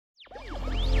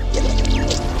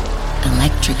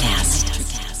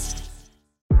Electrocast.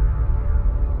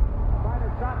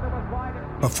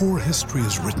 Before history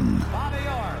is written,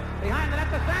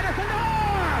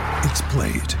 it's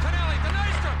played.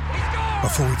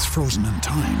 Before it's frozen in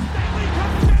time,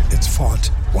 it's fought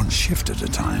one shift at a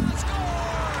time.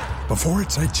 Before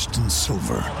it's etched in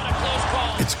silver,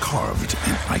 it's carved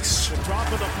in ice.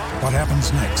 What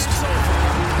happens next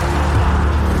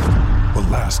will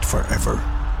last forever.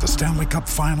 The Stanley Cup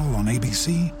Final on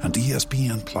ABC and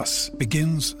ESPN Plus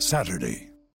begins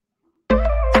Saturday.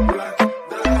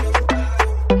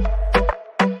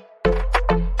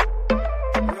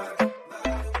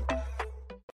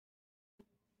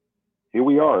 Here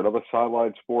we are, another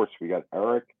Sideline Sports. We got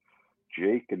Eric,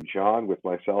 Jake, and John with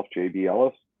myself, JB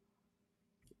Ellis.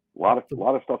 A lot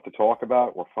of stuff to talk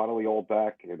about. We're finally all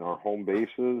back in our home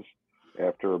bases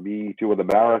after me doing the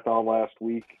marathon last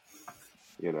week.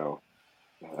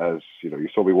 As you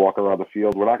saw me walk around the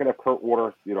field. We're not going to have Kurt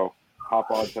Warner,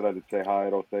 hop on tonight and say hi. I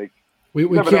don't think we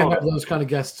can't have those kind of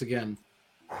guests again.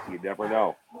 You never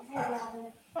know.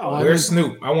 Where's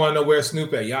Snoop? I want to know where's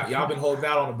Snoop at. Y'all been holding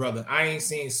out on the brother. I ain't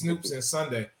seen Snoop since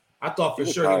Sunday. I thought for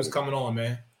sure he was coming on,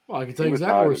 man. Well, I can tell you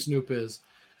exactly where Snoop is.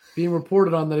 Being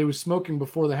reported on that he was smoking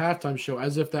before the halftime show,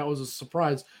 as if that was a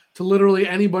surprise to literally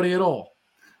anybody at all.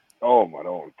 Oh my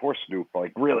God, poor Snoop!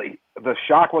 Like really, the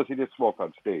shock was he did smoke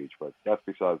on stage, but that's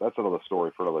another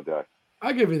story for another day.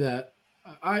 I give you that.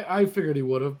 I figured he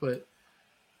would have, but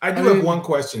I have one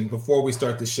question before we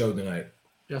start the show tonight.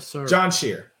 Yes, sir. John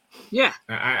Scheer. Yeah.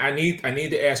 I need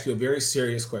to ask you a very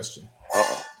serious question.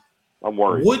 I'm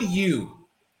worried. Would you,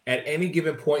 at any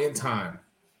given point in time,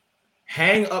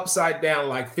 hang upside down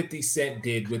like 50 Cent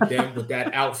did with them with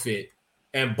that outfit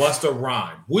and bust a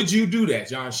rhyme? Would you do that,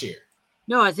 John Scheer?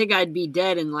 No, I think I'd be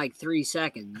dead in like 3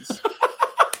 seconds.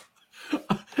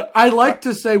 I'd like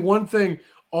to say one thing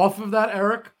off of that,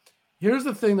 Eric. Here's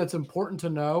the thing that's important to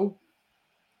know.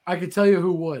 I could tell you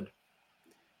who would.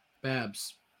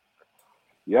 Babs.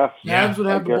 Yes. Babs would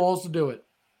have the balls to do it.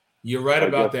 You're right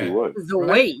about that. The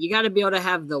weight. You got to be able to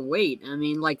have the weight. I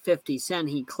mean, like 50 Cent,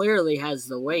 he clearly has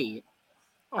the weight.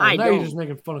 Now you're just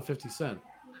making fun of 50 Cent.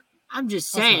 I'm just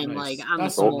saying, nice. I'm a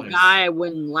small guy. I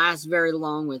wouldn't last very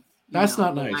long with That's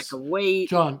not nice. Lack of weight.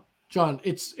 John,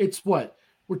 it's what?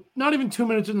 We're not even 2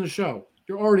 minutes in the show.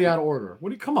 You're already out of order.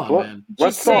 Come on, man.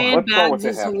 Just saying, Babs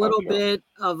is a little bit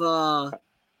of a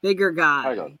bigger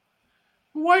guy.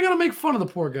 Why you gotta make fun of the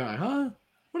poor guy, huh?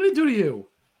 What did he do to you?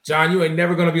 John, you ain't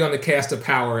never going to be on the cast of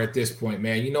Power at this point,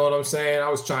 man. You know what I'm saying? I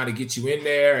was trying to get you in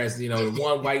there as, the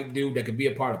one white dude that could be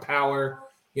a part of Power.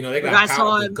 They got I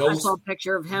Power. I saw a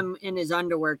picture of him in his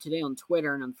underwear today on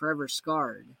Twitter, and I'm forever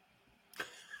scarred.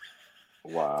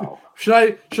 Wow. Should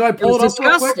I pull it up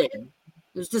real quick? It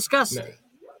was disgusting.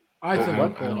 I think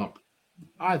I'm pulling it up.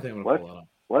 I'm going to pull it up.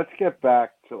 Let's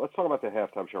talk about the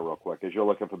halftime show real quick as you're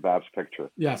looking for Babs' picture.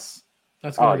 Yes.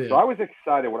 That's a good idea. So I was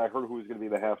excited when I heard who was going to be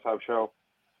the halftime show.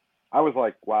 I was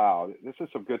like, wow, this is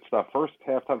some good stuff. First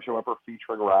halftime show ever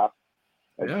featuring rap.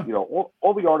 And,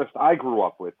 all the artists I grew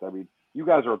up with. I mean, you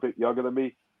guys are a bit younger than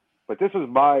me, but this is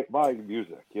my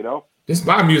music, This is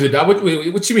my music, dog.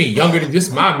 What you mean younger than this?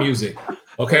 Is my music,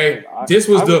 okay? This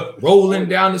was the rolling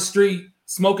down the street,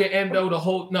 smoking endo, the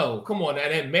whole. No, come on.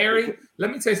 And then Mary,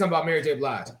 let me tell you something about Mary J.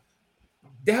 Blige.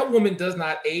 That woman does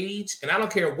not age, and I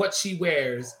don't care what she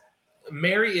wears.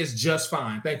 Mary is just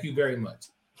fine. Thank you very much.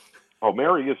 Oh,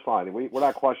 Mary is fine. We're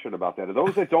not questioning about that. And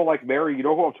those that don't like Mary, you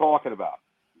know who I'm talking about.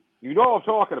 You know what I'm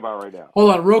talking about right now.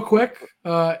 Hold on, real quick.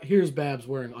 Here's Babs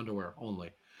wearing underwear only.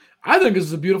 I think this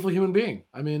is a beautiful human being.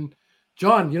 I mean,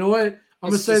 John, you know what? I'm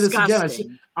going to say this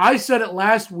again. I said it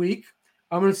last week.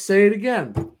 I'm going to say it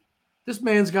again. This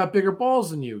man's got bigger balls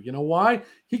than you. You know why?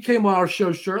 He came on our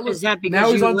show shirtless. Is that because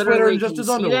now he's you on Twitter in just his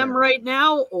underwear? See them right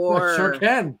now, or I sure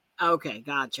can. Okay,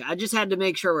 gotcha. I just had to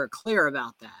make sure we're clear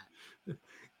about that.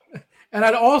 And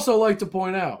I'd also like to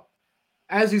point out,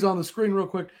 as he's on the screen real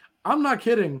quick, I'm not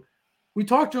kidding. We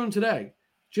talked to him today.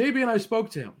 JB and I spoke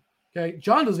to him. Okay,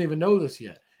 John doesn't even know this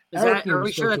yet. Are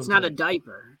we sure that's not a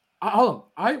diaper? Hold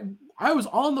on. I was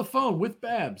on the phone with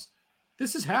Babs.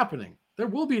 This is happening. There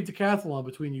will be a decathlon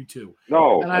between you two.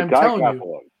 No, and I'm telling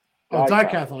you.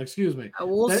 Decathlon, excuse me.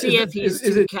 We'll see if he's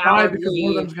is it tied because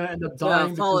one of them's going to end up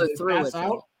dying follow because through pass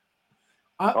out?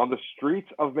 On the streets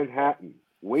of Manhattan.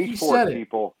 Wait for it,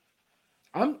 people.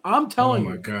 I'm telling you.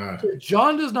 Oh my God. If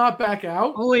John does not back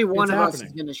out. Only one of us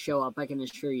is going to show up. I can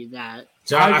assure you that.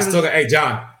 John, hey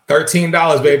John,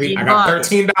 $13, baby. I got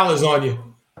 $13 on you.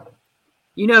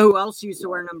 You know who else used to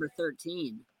wear number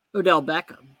 13? Odell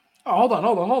Beckham. Oh,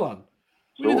 hold on.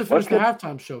 We need to finish the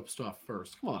halftime show stuff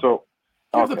first. Come on. So,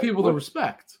 give the people the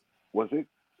respect. Was it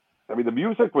I mean, the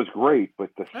music was great, but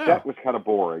the set was kind of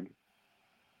boring.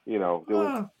 You know, there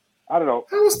was, I don't know.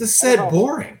 How was the set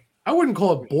boring? I wouldn't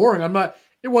call it boring.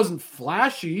 It wasn't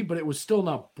flashy, but it was still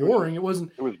not boring. It was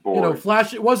boring. You know,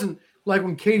 flashy. It wasn't like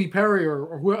when Katy Perry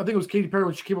or I think it was Katy Perry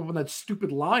when she came up with that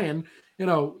stupid lion, you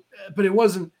know, but it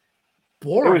wasn't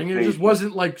boring. It just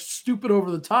wasn't like stupid over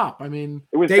the top. I mean,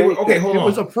 hold on. It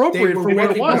was appropriate for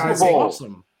what it was. It was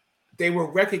awesome. They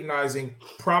were recognizing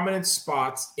prominent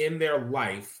spots in their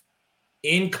life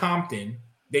in Compton.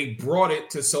 They brought it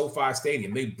to SoFi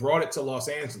Stadium. They brought it to Los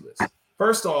Angeles.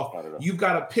 First off, you've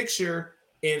got a picture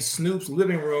in Snoop's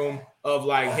living room of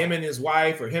like him and his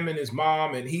wife or him and his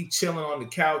mom, and he chilling on the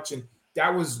couch. And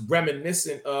that was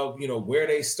reminiscent of, you know, where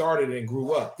they started and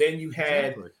grew up. Then you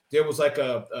had, there was like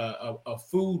a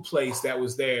food place that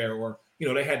was there, or, you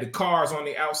know, they had the cars on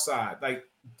the outside. Like,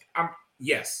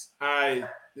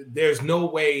 there's no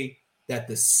way that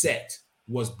the set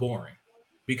was boring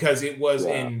because it was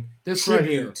in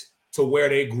tribute to where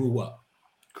they grew up.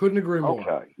 Couldn't agree more.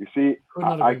 Okay. You see,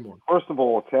 first of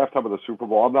all, it's halftime of the Super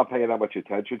Bowl. I'm not paying that much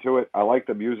attention to it. I like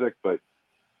the music, but,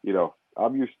 you know,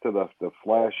 I'm used to the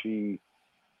flashy,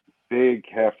 big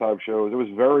halftime shows. It was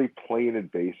very plain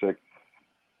and basic.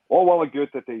 All well and good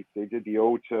that they did the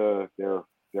ode to their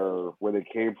where they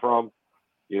came from.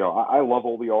 You know, I love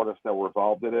all the artists that were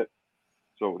involved in it.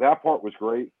 So that part was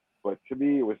great. But to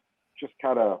me, it was just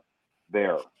kind of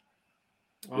there.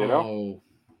 You know?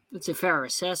 That's a fair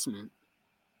assessment.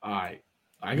 All right.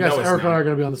 I guess Eric and I are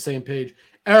going to be on the same page.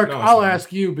 Eric, I'll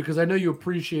ask you because I know you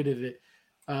appreciated it.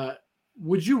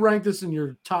 Would you rank this in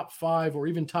your top 5 or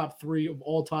even top 3 of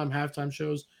all-time halftime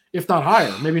shows, if not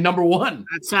higher? Maybe number 1.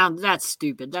 That's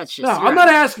stupid. That's just I'm not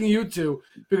asking you to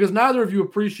because neither of you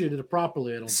appreciated it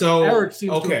properly. I don't think. Eric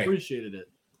seems to have appreciated it.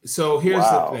 So here's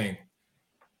the thing.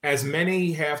 As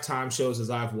many halftime shows as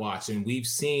I've watched, and we've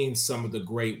seen some of the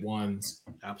great ones.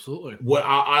 Absolutely. What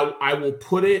I will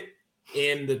put it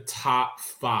in the top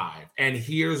 5, and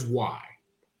here's why.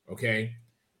 Okay.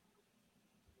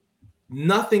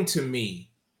 Nothing to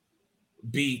me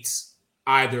beats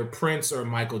either Prince or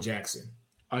Michael Jackson.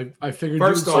 I figured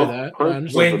you'd say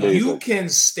that. When you can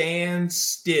stand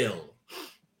still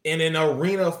in an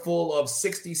arena full of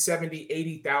 60, 70,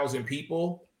 80,000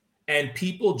 people, and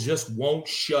people just won't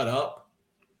shut up,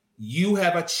 you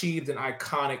have achieved an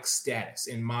iconic status,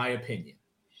 in my opinion.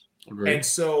 Agreed. And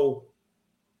so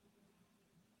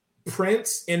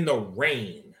Prince in the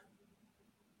Rain,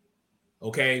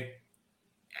 okay,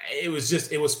 it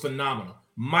was phenomenal.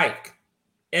 Mike,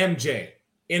 MJ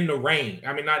in the rain.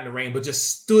 I mean, not in the rain, but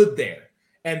just stood there.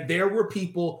 And there were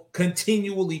people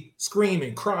continually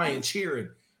screaming, crying, cheering.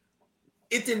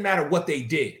 It didn't matter what they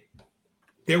did.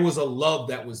 There was a love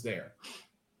that was there.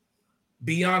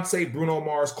 Beyonce, Bruno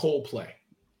Mars, Coldplay.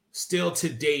 Still to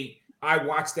date, I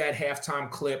watched that halftime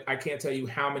clip. I can't tell you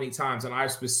how many times. And I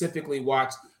specifically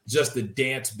watched just the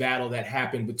dance battle that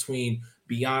happened between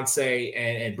Beyonce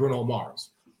and Bruno Mars.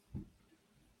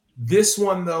 This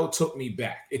one, though, took me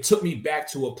back. It took me back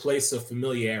to a place of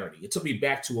familiarity. It took me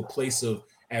back to a place of,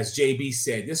 as JB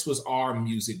said, this was our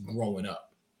music growing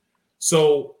up.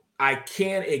 So I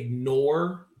can't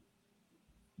ignore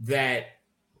that.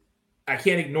 I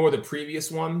can't ignore the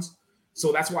previous ones.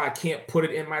 So that's why I can't put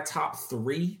it in my top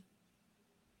 3.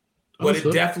 But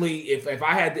it definitely, if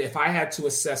I had to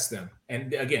assess them,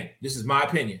 and again, this is my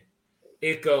opinion,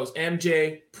 it goes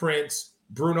MJ, Prince,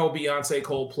 Bruno, Beyonce,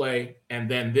 Coldplay,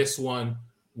 and then this one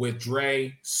with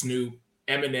Dre, Snoop,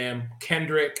 Eminem,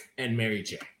 Kendrick, and Mary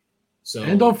J. So,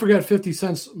 and don't forget 50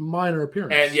 Cent's minor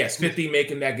appearance. And yes, 50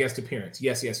 making that guest appearance.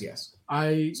 Yes.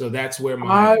 So that's where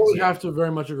I would have to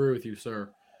very much agree with you, sir.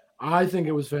 I think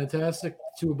it was fantastic.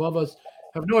 The two above us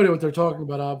have no idea what they're talking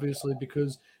about, obviously,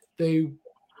 because they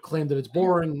claim that it's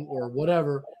boring or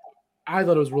whatever. I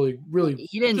thought it was really, really.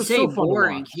 He didn't say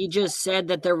boring. He just said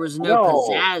that there was no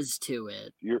pizzazz to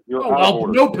it.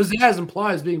 No pizzazz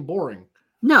implies being boring.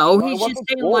 No, he's just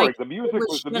saying boring. Like the music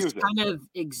was the just music. kind of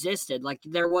existed. Like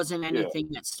there wasn't anything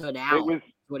that stood out. It was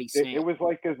what he's saying. It was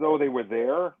like as though they were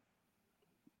there.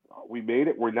 We made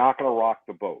it. We're not going to rock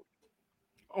the boat.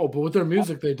 Oh, but with their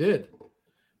music, they did.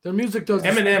 Their music does.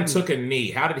 Eminem took a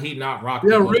knee. How did he not rock?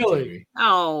 Yeah, the boat, really. TV?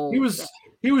 Oh,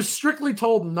 he was strictly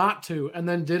told not to, and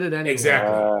then did it anyway.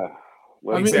 Exactly.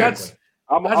 I mean, that's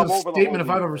a statement if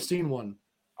I've ever seen one.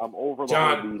 I'm over the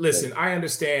John, listen, I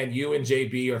understand you and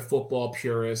JB are football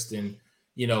purists, and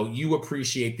you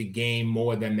appreciate the game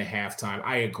more than the halftime.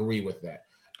 I agree with that.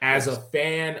 As a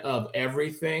fan of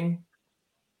everything,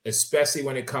 especially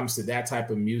when it comes to that type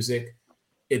of music,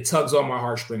 it tugs on my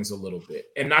heartstrings a little bit.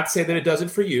 And not to say that it doesn't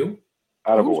for you.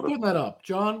 Who's putting that up,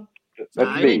 John?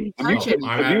 That's me. The music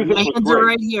was great.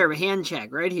 Right here, hand check,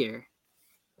 right here.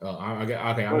 Oh, okay,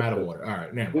 I'm out of order. All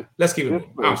right, now let's keep it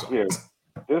moving.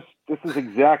 This is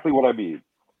exactly what I mean.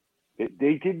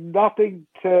 They did nothing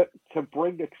to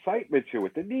bring excitement to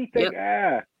it. The knee thing,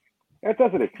 that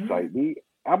doesn't excite me.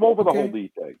 I'm over the whole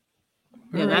knee thing.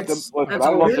 Yeah, that's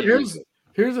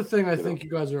here's the thing I think you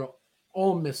guys are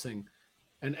all missing.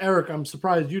 And Eric, I'm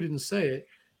surprised you didn't say it.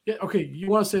 Yeah, okay, you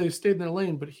want to say they stayed in their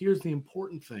lane, but here's the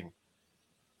important thing.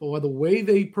 But by the way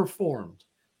they performed,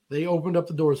 they opened up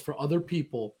the doors for other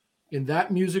people in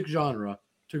that music genre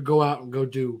to go out and go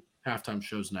do halftime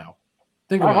shows now.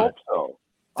 Think about it. I hope so.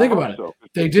 Think about it.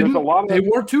 They didn't. They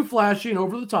weren't too flashy and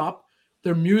over the top.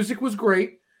 Their music was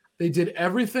great. They did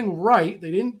everything right.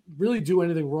 They didn't really do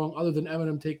anything wrong other than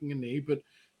Eminem taking a knee, but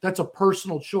that's a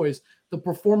personal choice. The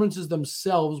performances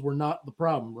themselves were not the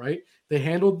problem, right? They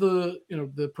handled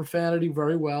the profanity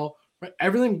very well. Right?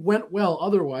 Everything went well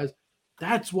otherwise.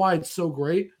 That's why it's so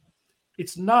great.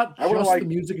 It's not just the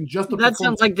music and just the performance. That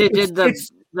sounds like they did the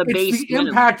base. The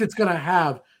impact it's going to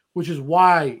have, which is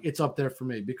why it's up there for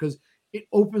me, because it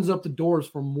opens up the doors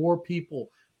for more people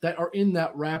that are in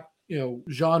that rap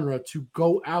genre to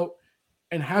go out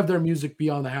and have their music be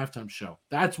on the halftime show.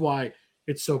 That's why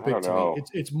it's so big to me.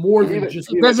 It's more than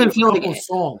just. It doesn't feel like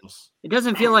songs. It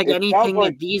doesn't feel like anything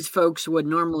that these folks would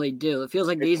normally do. It feels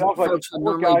like these folks would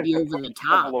normally be over the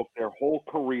top. Their whole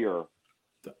career,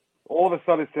 all of a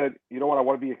sudden said, "You know what? I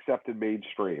want to be accepted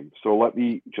mainstream. So let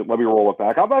me roll it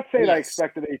back." I'm not saying I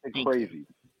expected anything crazy,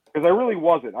 because I really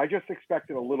wasn't. I just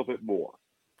expected a little bit more.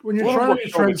 When you're trying to be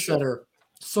a trendsetter,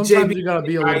 sometimes you got to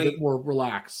be a little bit more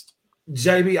relaxed.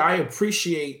 JB, I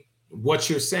appreciate what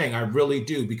you're saying. I really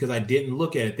do, because I didn't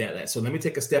look at it that way. So let me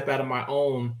take a step out of my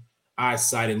own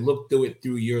eyesight and look through it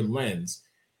through your lens.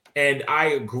 And I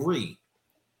agree,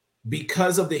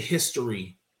 because of the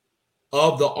history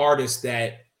of the artists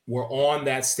that were on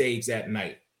that stage that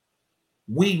night.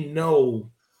 We know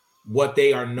what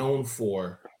they are known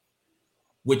for,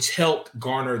 which helped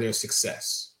garner their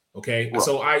success. Okay. Right.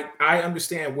 So I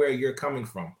understand where you're coming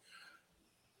from.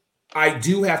 I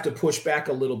do have to push back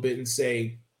a little bit and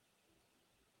say,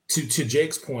 to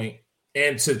Jake's point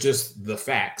and to just the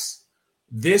facts,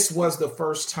 this was the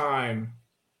first time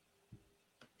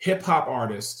hip hop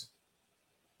artists,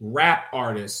 rap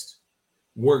artists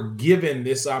were given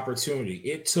this opportunity.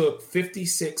 It took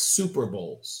 56 Super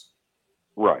Bowls,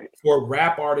 right, for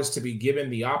rap artists to be given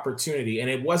the opportunity. And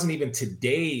it wasn't even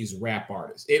today's rap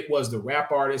artists. It was the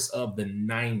rap artists of the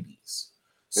 90s.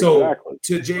 So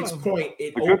to Jake's point,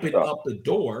 it opened up the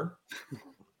door,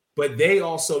 but they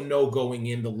also know going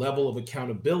in the level of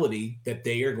accountability that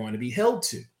they are going to be held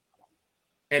to.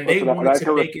 And they wanted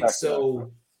to make it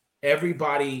so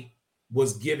everybody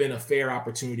was given a fair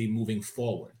opportunity moving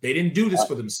forward. They didn't do this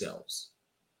for themselves.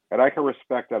 And I can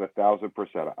respect that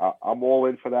 1,000%. I'm all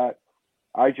in for that.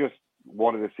 I just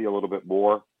wanted to see a little bit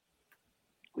more.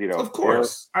 Of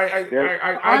course, I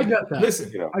got that.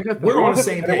 Listen, I got that. We're on the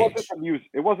same page.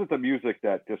 It wasn't the music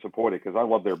that disappointed, because I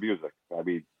love their music. I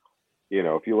mean,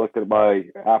 if you looked at my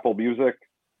Apple Music,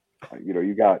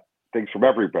 you got things from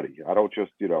everybody. I don't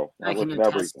just, I can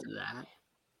attest to that.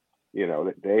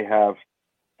 They have,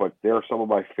 but they're some of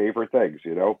my favorite things.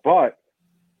 But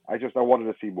I wanted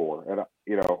to see more, and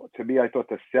to me, I thought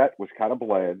the set was kind of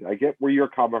bland. I get where you're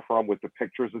coming from with the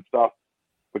pictures and stuff,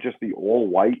 but just the all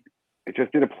white. It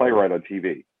just didn't play right on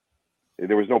TV.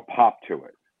 There was no pop to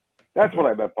it. That's what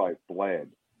I meant by bland.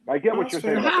 I get what you're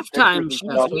saying. Halftime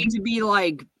shows need to be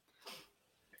like,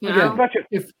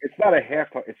 it's not a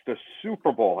halftime. It's the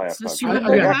Super Bowl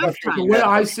halftime. The way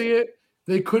I see it,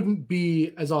 they couldn't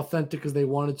be as authentic as they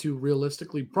wanted to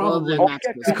realistically, probably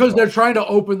because they're trying to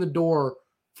open the door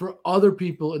for other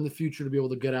people in the future to be able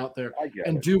to get out there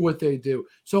and do what they do.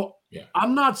 So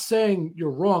I'm not saying you're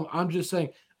wrong. I'm just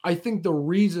saying I think the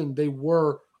reason they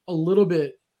were a little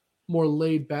bit more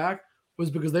laid back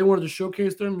was because they wanted to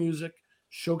showcase their music,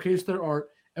 showcase their art,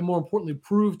 and more importantly,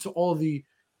 prove to all the,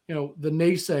 the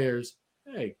naysayers,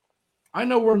 hey, I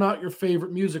know we're not your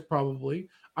favorite music probably.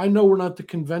 I know we're not the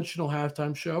conventional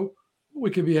halftime show. We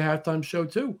could be a halftime show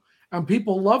too. And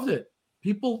people loved it.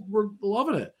 People were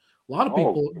loving it. A lot of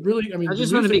people really, I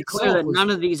just want to be clear that none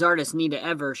of these artists need to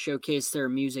ever showcase their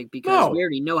music because we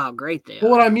already know how great they are. But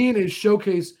what I mean is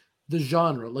showcase the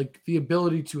genre, like the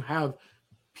ability to have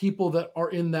people that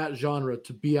are in that genre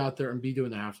to be out there and be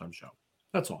doing the halftime show.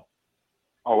 That's all.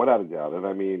 Oh, without a doubt. And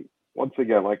I mean, once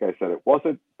again, like I said, it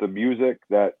wasn't the music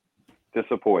that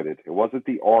disappointed. It wasn't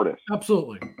the artist.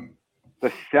 Absolutely.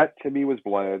 The set to me was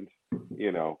bland.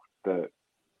 The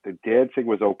dancing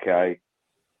was okay.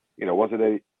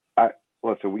 Wasn't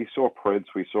listen, we saw Prince,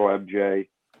 we saw MJ.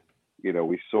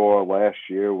 we saw last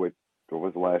year with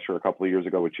a couple of years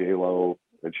ago with J-Lo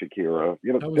and Shakira.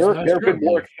 There have been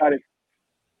more exciting.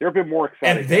 There have been more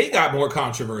exciting. And they got more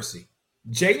controversy.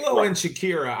 J-Lo and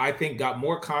Shakira, I think, got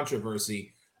more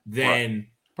controversy than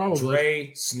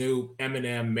Dre, Snoop,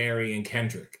 Eminem, Mary, and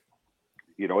Kendrick.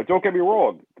 Don't get me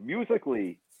wrong.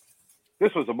 Musically,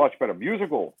 this was a much better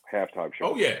musical halftime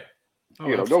show. Oh, yeah.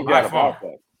 No doubt about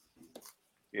that.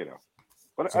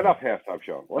 But enough halftime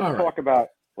show.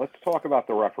 Let's talk about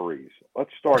the referees.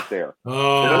 Let's start there.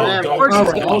 Don't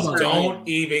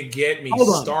even get me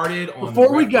started on.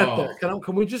 Before we get there,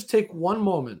 can we just take one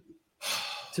moment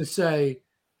to say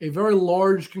a very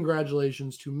large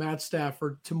congratulations to Matt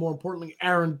Stafford, to more importantly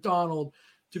Aaron Donald,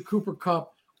 to Cooper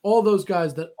Kupp, all those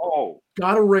guys that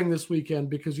got a ring this weekend,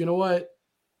 because you know what?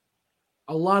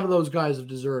 A lot of those guys have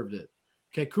deserved it.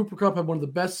 Okay, Cooper Kupp had one of the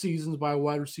best seasons by a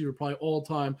wide receiver probably all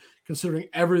time, considering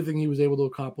everything he was able to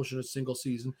accomplish in a single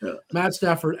season. Yeah. Matt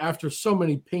Stafford, after so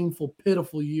many painful,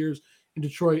 pitiful years in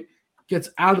Detroit, gets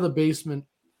out of the basement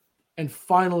and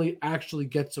finally actually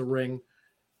gets a ring.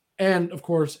 And, of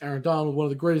course, Aaron Donald, one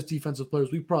of the greatest defensive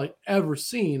players we've probably ever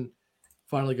seen,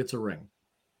 finally gets a ring.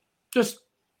 Just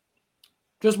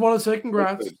want to say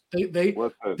congrats.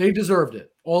 They deserved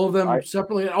it. All of them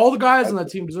separately. All the guys on that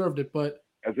team deserved it, but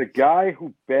as a guy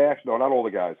who bashed, no, not all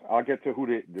the guys. I'll get to who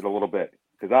did a little bit,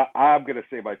 because I'm going to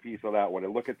say my piece on that one.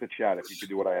 And look at the chat if you can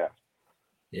do what I asked.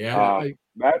 Yeah.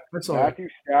 Matthew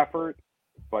Stafford,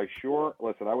 by sure.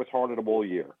 Listen, I was hard on him all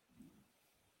year.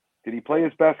 Did he play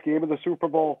his best game in the Super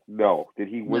Bowl? No. Did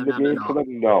he win the game for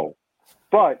them? No.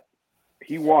 But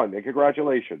he won, and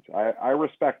congratulations. I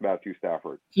respect Matthew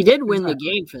Stafford. He did win the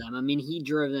game for them. I mean, he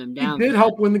drove them down. He did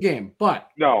help win the game, but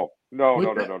No. No.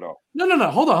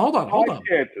 Hold on. Hold on.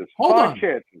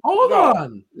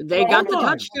 They got the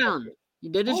touchdown. He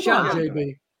did his job.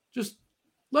 JB. Just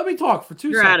let me talk for 2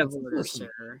 You're seconds. Out of order,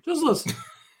 sir. Just listen.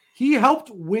 He helped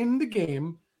win the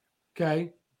game,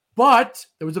 okay? But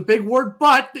there was a big word,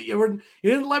 but. You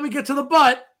didn't let me get to the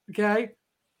but, okay?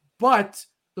 But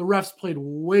the refs played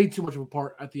way too much of a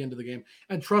part at the end of the game.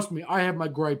 And trust me, I have my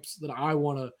gripes that I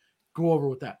want to go over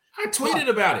with that. I tweeted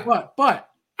about it. But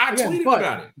tweeted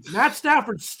about it. Matt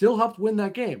Stafford still helped win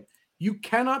that game. You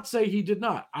cannot say he did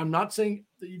not. I'm not saying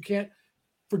that you can't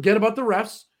forget about the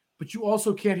refs, but you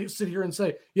also can't sit here and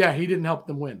say, yeah, he didn't help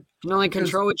them win. You can only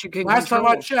control what you can last control.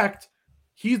 Time I checked,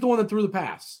 he's the one that threw the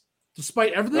pass.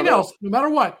 Despite everything else, no matter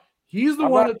what, he's the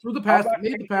one that threw the pass, that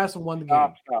made the pass, and won the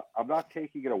game. Stop. I'm not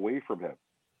taking it away from him,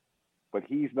 but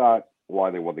he's not why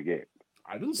they won the game.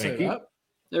 I didn't say that.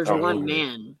 There's one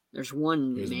man. There's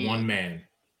one man.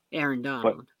 Aaron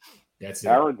Donald. But that's it.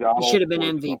 Aaron Donald he should have been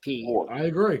MVP. I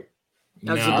agree.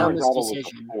 That was the dumbest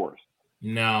decision.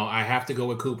 No, I have to go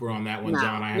with Cooper on that one,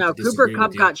 John. Cooper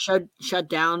Kupp got shut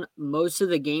down most of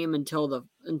the game until the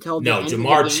end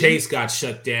Jamar Chase got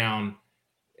shut down.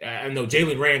 No,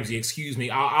 Jalen Ramsey, excuse me.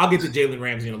 I'll get to Jalen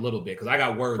Ramsey in a little bit because I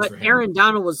got words for him. Aaron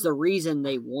Donald was the reason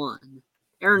they won.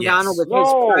 Aaron Donald with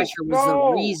his pressure was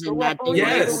the reason that they were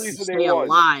able to stay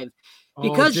alive.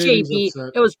 Because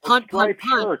JB, it was punt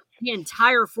the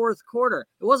entire fourth quarter.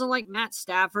 It wasn't like Matt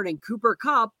Stafford and Cooper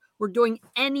Kupp were doing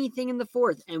anything in the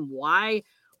fourth. And why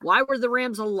were the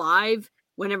Rams alive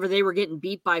whenever they were getting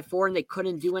beat by 4 and they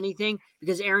couldn't do anything?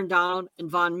 Because Aaron Donald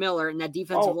and Von Miller and that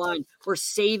defensive line were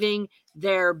saving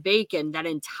their bacon that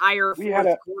entire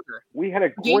fourth quarter. We had a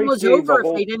great game was over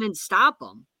if they didn't stop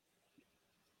them.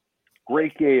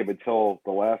 Great game until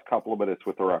the last couple of minutes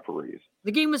with the referees.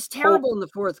 The game was terrible in the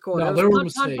fourth quarter. No, it there were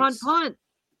was punt. It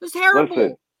was terrible.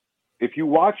 Listen, if you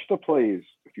watch the plays,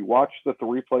 if you watch the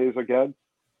 3 plays again,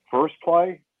 first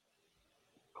play,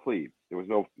 clean. There was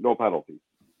no penalty.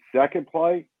 Second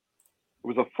play, it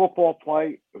was a football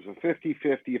play. It was a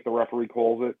 50-50 if the referee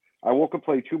calls it. I won't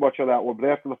complain too much on that one, but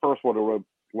after the first one, it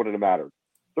wouldn't have mattered.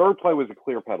 Third play was a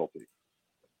clear penalty.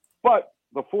 But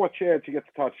the fourth chance, he gets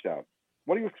a touchdown.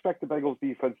 What do you expect the Bengals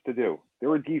defense to do?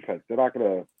 They're a defense. They're not going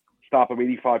to stop him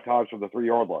 85 times from the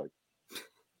 3-yard line.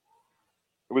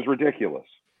 It was ridiculous.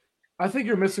 I think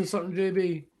you're missing something,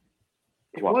 JB.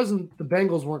 It wasn't the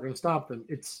Bengals weren't going to stop them.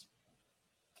 It's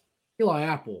Eli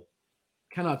Apple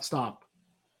cannot stop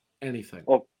anything.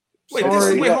 Well, wait,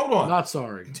 hold on. Not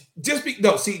sorry.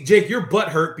 Jake, your butt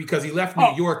hurt because he left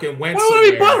New York and went somewhere. Why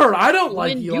would he butt hurt? I don't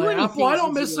like Eli Apple. I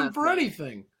don't miss him for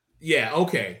anything. Yeah,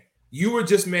 okay. You were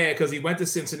just mad because he went to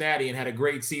Cincinnati and had a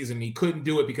great season. He couldn't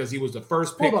do it because he was the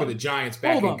first pick for the Giants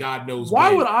back in God knows when.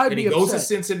 Why would I be upset? And he goes to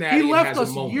Cincinnati. He left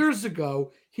us years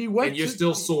ago. He went, and you're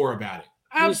still sore about it.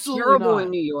 Absolutely, he was terrible in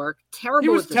New York. Terrible. He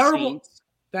was terrible. Saints.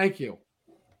 Thank you.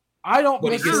 I don't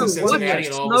miss Cincinnati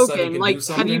and all of a sudden like,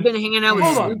 have you been hanging out with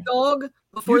Snoop Dogg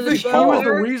before the show? He was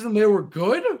the reason they were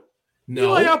good? No.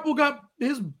 Eli Apple got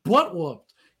his butt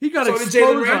whooped. He got exposed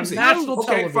on national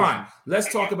television. Fine.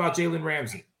 Let's talk about Jalen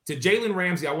Ramsey. To Jalen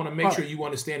Ramsey, I want to make sure you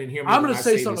understand and hear me. I'm going to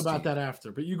say something about that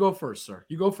after, but you go first, sir.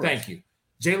 You go first. Thank you.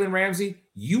 Jalen Ramsey,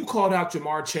 you called out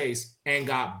Ja'Marr Chase and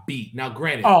got beat. Now,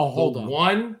 granted, hold on.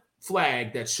 One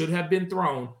flag that should have been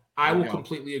thrown, I will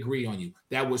completely agree on you.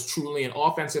 That was truly an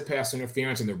offensive pass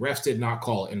interference, and the refs did not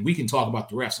call it. And we can talk about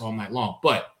the refs all night long.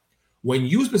 But when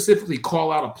you specifically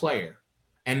call out a player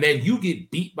and then you get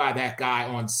beat by that guy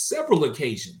on several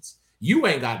occasions, you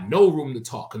ain't got no room to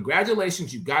talk.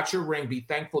 Congratulations, you got your ring. Be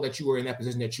thankful that you were in that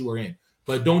position that you were in.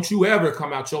 But don't you ever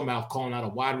come out your mouth calling out a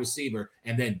wide receiver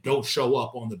and then don't show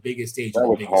up on the biggest stage. That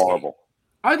was horrible.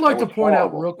 I'd like to point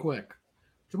out real quick,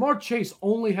 Ja'Marr Chase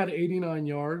only had 89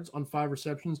 yards on 5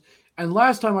 receptions. And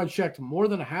last time I checked, more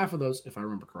than half of those, if I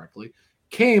remember correctly,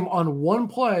 came on one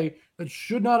play that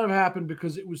should not have happened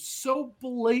because it was so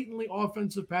blatantly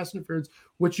offensive pass interference,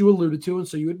 which you alluded to. And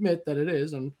so you admit that it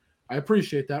is. And I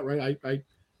appreciate that, right?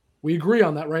 We agree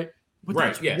on that, right? But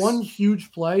that's one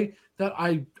huge play that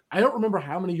I don't remember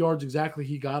how many yards exactly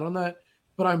he got on that,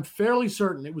 but I'm fairly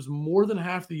certain it was more than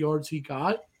half the yards he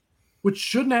got, which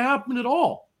shouldn't have happened at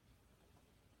all.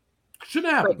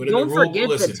 Shouldn't happen. But in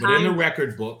the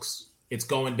record books, it's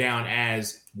going down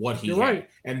as what he had. Right.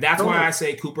 And that's why I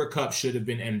say Cooper Kupp should have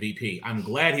been MVP. I'm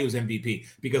glad he was MVP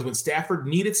because when Stafford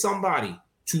needed somebody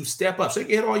to step up, shake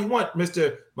your head all you want,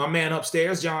 my man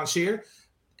upstairs, John Shear.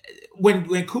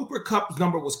 When Cooper Kupp's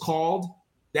number was called,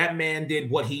 that man did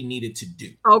what he needed to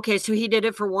do. Okay, so he did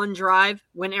it for one drive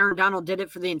when Aaron Donald did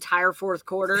it for the entire fourth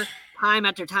quarter, time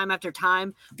after time after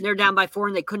time. They're down by 4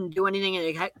 and they couldn't do anything, and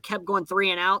they kept going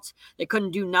 3 and outs. They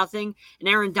couldn't do nothing, and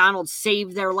Aaron Donald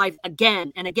saved their life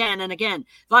again and again and again.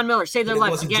 Von Miller saved their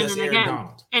life again and again.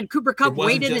 Donald. And Cooper Kupp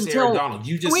waited until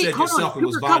you just said yourself it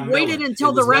was Cooper Kupp Von waited Miller.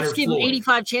 until the refs gave him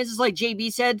 85 chances, like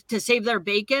JB said, to save their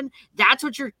bacon. That's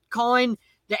what you're calling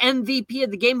the MVP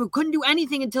of the game, who couldn't do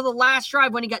anything until the last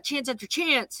drive when he got chance after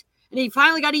chance. And he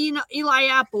finally got Eli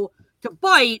Apple to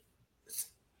bite.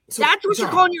 That's what you're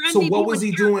calling your MVP. So what was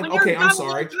he doing? Okay, I'm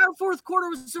sorry. The entire fourth quarter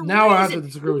was now I have to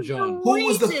disagree with John. Who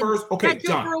was the first? Okay,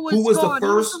 John. Who was the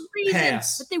first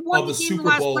pass of the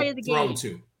Super Bowl thrown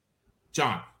to?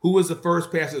 John, who was the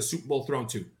first pass of the Super Bowl thrown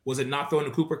to? Was it not thrown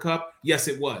to Cooper Kupp? Yes,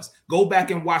 it was. Go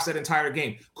back and watch that entire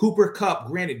game. Cooper Kupp,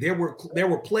 granted, there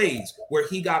were plays where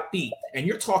he got beat, and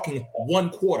you're talking one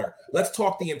quarter. Let's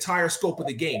talk the entire scope of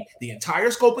the game. The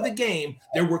entire scope of the game,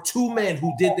 there were 2 men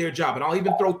who did their job, and I'll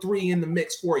even throw 3 in the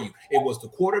mix for you. It was the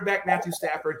quarterback, Matthew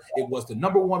Stafford. It was the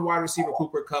number 1 wide receiver,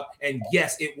 Cooper Kupp, and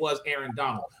yes, it was Aaron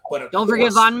Donald. But don't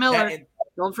forget Von Miller.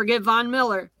 Don't forget Von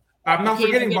Miller. I'm not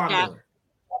forgetting Von Miller.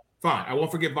 Fine, I won't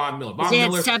forget Von Miller. Von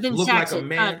Miller 7 looked sacks like a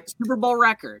man. Super Bowl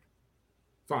record.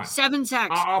 Fine. 7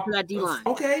 sacks for that D-line.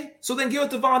 Okay, so then give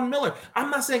it to Von Miller. I'm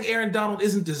not saying Aaron Donald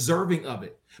isn't deserving of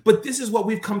it, but this is what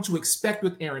we've come to expect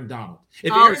with Aaron Donald.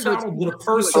 If Aaron Donald would have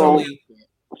personally...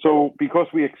 So because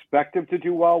we expect him to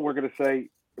do well, we're going to say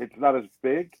it's not as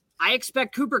big? I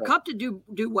expect Cooper Kupp to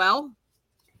do well.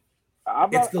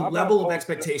 It's the level of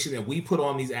expectation that we put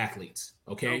on these athletes,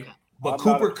 okay? But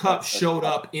Cooper Kupp showed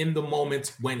up in the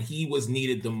moments when he was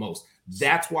needed the most.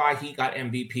 That's why he got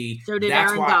MVP. So did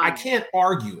That's Aaron why Donald. I can't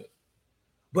argue it.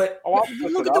 But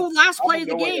look at the last play of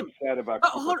the game.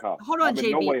 Hold on,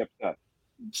 JB. No way upset.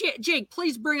 Jake,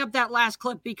 please bring up that last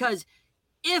clip, because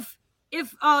if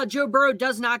Joe Burrow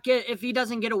if he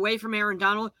doesn't get away from Aaron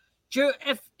Donald,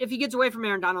 if he gets away from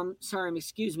Aaron Donald,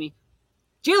 excuse me,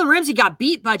 Jalen Ramsey got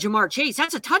beat by Ja'Marr Chase.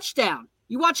 That's a touchdown.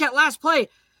 You watch that last play.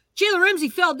 Jalen Ramsey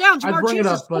fell down. Ja'Marr Chase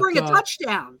is scoring a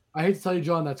touchdown. I hate to tell you,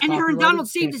 John, that's and Aaron Donald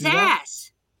saved his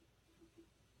ass.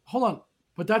 Hold on,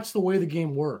 but that's the way the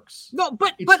game works. No,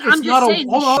 but I'm just saying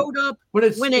he showed up when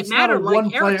it mattered.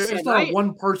 Like Eric said, it's not a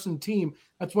one-person team.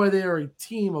 That's why they are a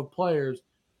team of players.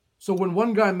 So when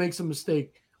one guy makes a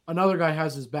mistake, another guy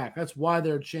has his back. That's why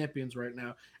they're champions right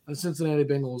now. And the Cincinnati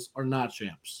Bengals are not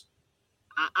champs.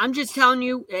 I'm just telling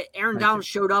you, Aaron Donald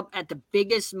showed up at the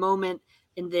biggest moment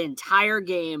in the entire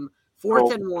game,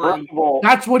 4th and 1.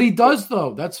 That's what he does,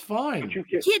 though. That's fine. You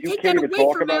can't take that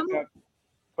away from him.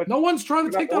 But no one's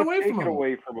trying to take that away from him. Take it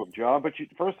away from him, John. But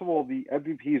first of all, the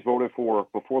MVP is voted for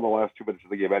before the last 2 minutes of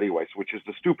the game anyway, which is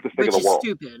the stupidest thing in the world.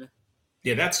 Stupid.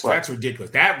 Yeah, that's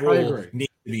ridiculous. That rule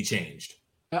needs to be changed.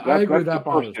 I agree. That's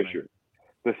the first issue.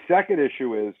 The second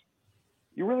issue is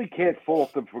you really can't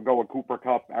fault them for going Cooper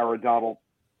Kupp, Aaron Donald,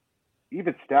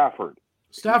 even Stafford.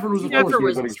 Stafford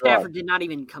did not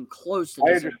even come close to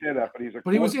this. I understand that,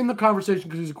 but he was in the conversation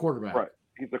because he's a quarterback. Right.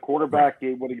 he's the quarterback,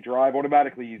 game-winning drive.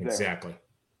 Automatically, he's there. Exactly.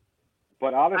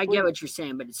 But honestly, I get what you're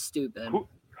saying, but it's stupid.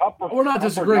 We're not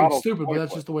disagreeing. It's stupid, but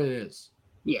that's just the way it is.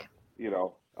 Yeah. You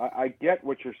know, I get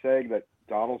what you're saying that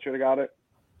Donald should have got it.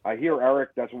 I hear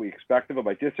Eric. That's what we expect of him.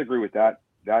 I disagree with that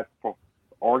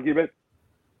argument.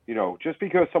 You know, just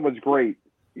because someone's great,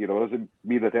 you know, doesn't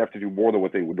mean that they have to do more than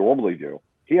what they would normally do.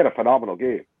 He had a phenomenal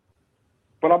game.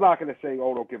 But I'm not going to say,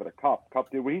 oh, don't give it a Kupp.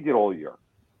 Kupp did what he did all year.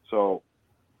 So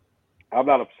I'm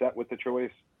not upset with the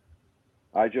choice.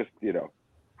 I just, you know,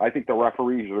 I think the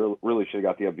referees really should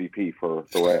have got the MVP for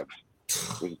the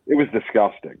Rams. It was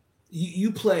disgusting.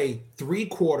 You play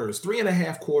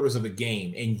 3.5 quarters of a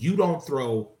game, and you don't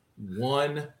throw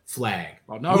one flag.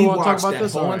 Oh, now we watched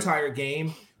that whole entire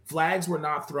game. Flags were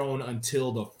not thrown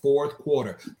until the fourth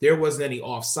quarter. There wasn't any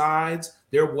offsides.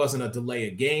 There wasn't a delay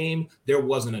of game. There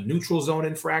wasn't a neutral zone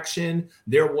infraction.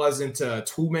 There wasn't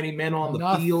too many men on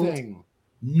the field.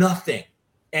 Nothing.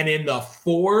 And in the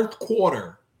fourth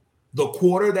quarter, the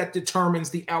quarter that determines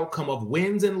the outcome of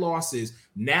wins and losses,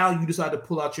 now you decide to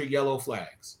pull out your yellow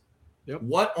flags. Yep.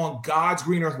 What on God's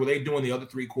green earth were they doing the other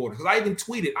 3 quarters? Because I even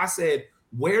tweeted, I said,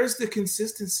 where's the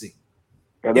consistency?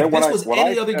 And then if this was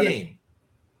any other game.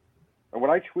 And when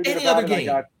I tweeted about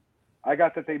it, I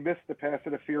got that they missed the pass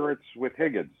interference with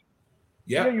Higgins.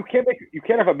 Yeah. You know, you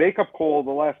can't have a makeup call in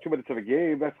the last 2 minutes of a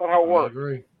game. That's not how it works. I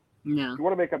agree. No. If you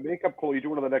want to make a makeup call, you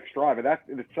do it on the next drive, and that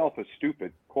in itself is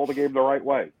stupid. Call the game the right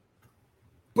way.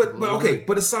 But okay,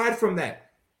 but aside from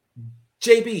that,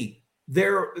 JB,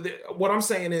 what I'm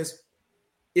saying is,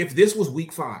 if this was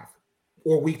week 5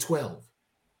 or week 12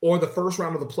 or the first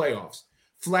round of the playoffs,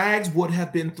 flags would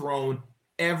have been thrown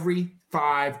every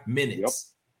 5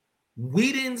 minutes. Yep.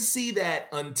 We didn't see that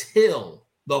until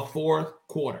the fourth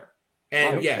quarter.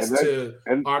 And right. Yes,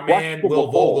 our man Will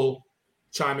Vogel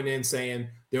chiming in saying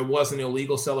there was an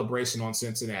illegal celebration on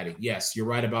Cincinnati. Yes, you're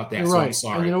right about that. You're so right. I'm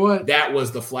sorry. And you know what? That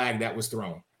was the flag that was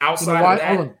thrown. Outside of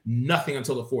that, nothing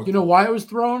until the fourth. You know why it was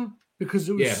thrown? Because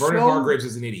it was Vernon Hargreaves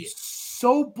is an idiot.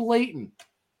 So blatant.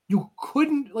 You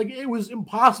couldn't, it was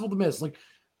impossible to miss. Like,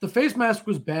 the face mask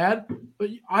was bad, but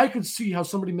I could see how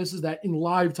somebody misses that in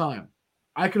live time.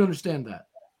 I could understand that.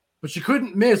 But you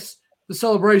couldn't miss the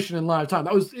celebration in live time.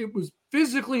 It was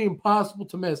physically impossible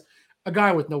to miss a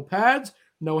guy with no pads,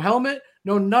 no helmet,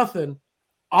 no nothing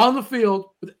on the field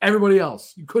with everybody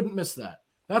else. You couldn't miss that.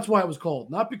 That's why it was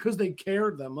called. Not because they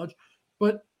cared that much,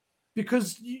 but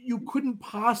because you couldn't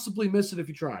possibly miss it if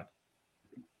you tried.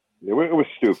 It was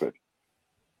stupid.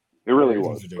 It really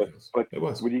was. But it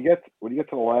was. When you get to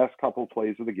the last couple of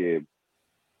plays of the game,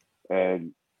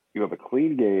 and you have a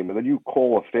clean game, and then you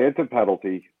call a phantom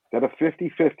penalty, then a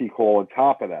 50-50 call on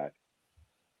top of that,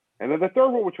 and then the third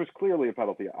one, which was clearly a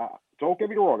penalty. Don't get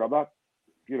me wrong.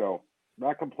 I'm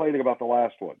not complaining about the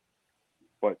last one,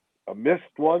 but a missed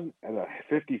one and a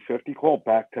 50-50 call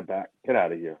back to back. Get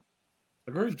out of here.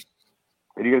 Agreed.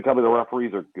 And you're gonna tell me the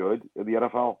referees are good in the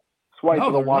NFL? Swipe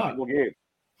for the watchable game.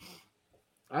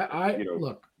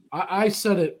 Look, I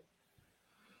said it.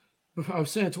 I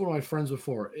was saying it to one of my friends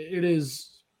before. It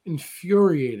is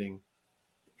infuriating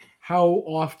how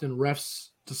often refs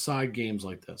decide games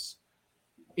like this.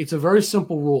 It's a very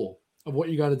simple rule of what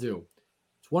you got to do.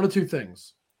 It's one of two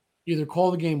things. Either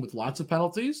call the game with lots of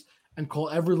penalties and call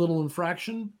every little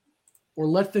infraction, or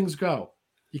let things go.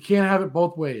 You can't have it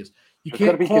both ways. You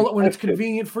can't call it when it's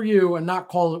convenient for you and not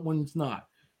call it when it's not.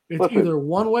 It's either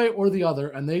one way or the other,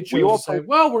 and they choose to say,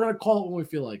 well, we're going to call it when we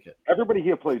feel like it. Everybody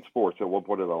here played sports at one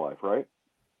point in their life, right?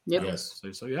 Yep. Yes.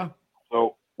 So yeah.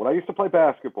 So when I used to play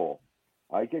basketball,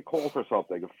 I get called for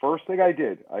something. The first thing I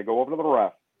did, I go over to the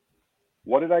ref.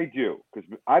 What did I do? Because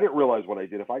I didn't realize what I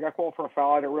did. If I got called for a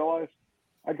foul, I didn't realize.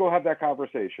 I'd go have that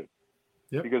conversation.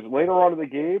 Yep. Because later on in the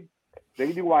game,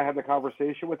 they knew I had the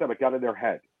conversation with them. It got in their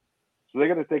head. So they're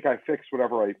going to think I fixed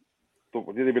whatever I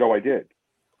didn't even know I did.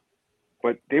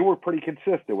 But they were pretty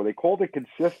consistent. When they called it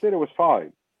consistent, it was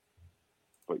fine.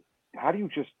 But how do you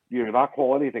just not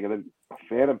call anything and then a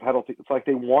phantom penalty? It's like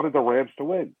they wanted the Rams to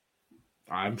win.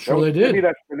 I'm sure they did. Maybe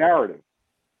that's the narrative.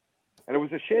 And it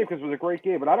was a shame because it was a great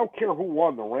game. And I don't care who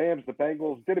won, the Rams, the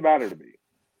Bengals, it didn't matter to me.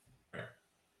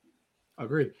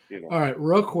 Agreed. All right,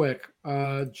 real quick.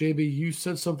 JB, you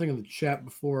said something in the chat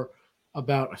before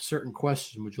about a certain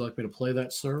question. Would you like me to play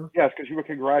that, sir? Yes, because you were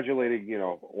congratulating,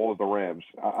 all of the Rams.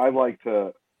 I like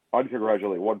to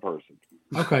uncongratulate one person.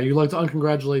 Okay, you like to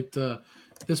uncongratulate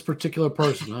this particular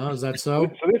person, huh? Is that so?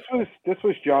 So this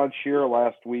was John Shearer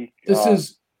last week.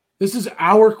 This is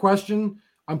our question.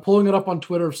 I'm pulling it up on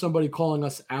Twitter of somebody calling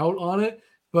us out on it,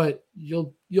 but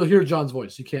you'll hear John's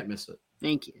voice. You can't miss it.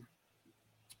 Thank you.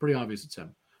 It's pretty obvious it's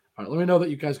him. All right, let me know that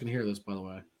you guys can hear this, by the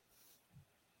way.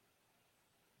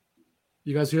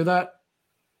 You guys hear that?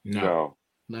 No.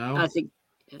 I think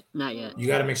not yet. You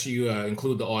got to make sure you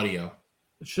include the audio.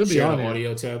 It should be on the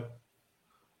audio tab.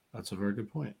 That's a very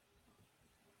good point.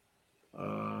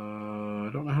 I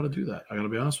don't know how to do that. I got to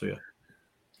be honest with you.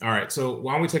 All right. So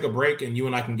why don't we take a break and you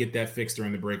and I can get that fixed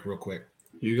during the break real quick.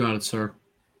 You got it, sir.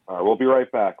 All right. We'll be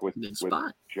right back with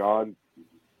John.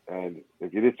 And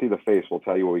if you didn't see the face, we'll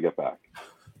tell you when we get back.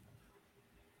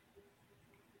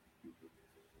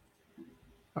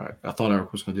 All right. I thought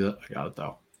Eric was going to do that. I got it,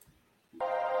 though.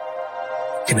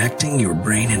 Connecting your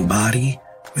brain and body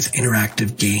with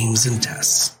interactive games and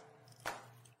tests.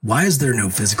 Why is there no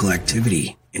physical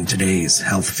activity in today's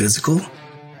health physical?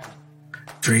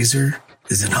 Trazer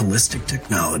is an holistic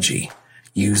technology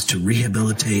used to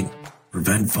rehabilitate,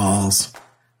 prevent falls,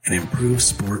 and improve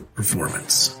sport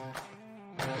performance.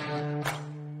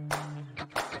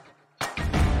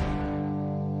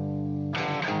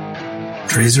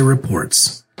 Trazer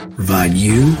reports provide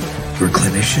you, your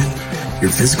clinician, your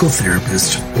physical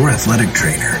therapist, or athletic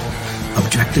trainer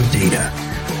objective data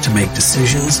to make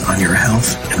decisions on your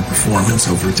health and performance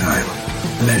over time.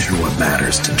 Measure what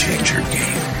matters to change your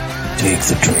game. Take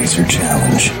the Trazer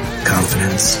Challenge.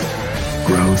 Confidence,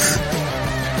 growth,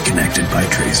 connected by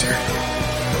Trazer.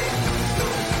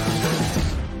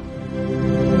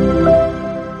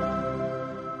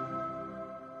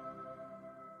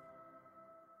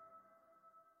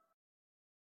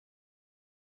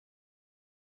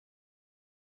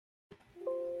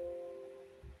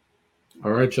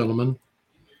 All right, gentlemen.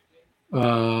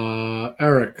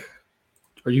 Eric,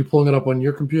 are you pulling it up on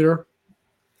your computer?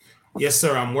 Yes,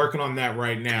 sir. I'm working on that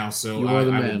right now. So I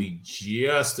will be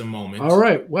just a moment. All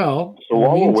right. Well, so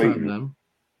while we're waiting, then.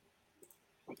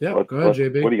 Yeah, go ahead,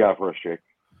 JB. What do you got for us, Jake?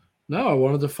 No, I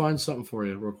wanted to find something for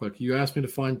you real quick. You asked me to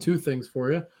find two things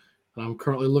for you. And I'm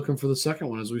currently looking for the second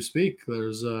one as we speak.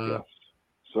 There's so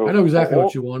I know exactly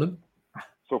what you wanted.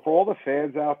 So for all the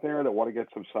fans out there that want to get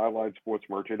some Sideline Sports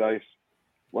merchandise,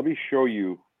 let me show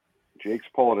you. Jake's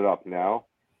pulling it up now.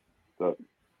 The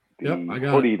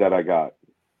hoodie that I got.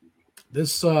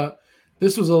 This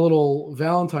was a little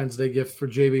Valentine's Day gift for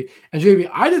JB. And JB,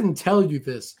 I didn't tell you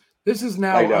this. This is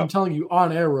now I'm telling you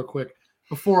on air real quick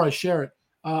before I share it.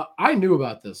 I knew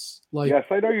about this. Yes,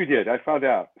 I know you did. I found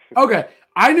out. Okay.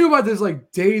 I knew about this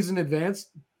like days in advance.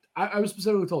 I was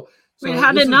specifically told. So wait,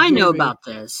 how didn't I know about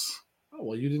this? Oh,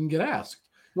 well, you didn't get asked.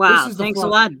 Wow, thanks a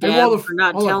lot, Deb, for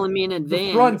not telling me in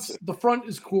advance. The front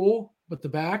is cool, but the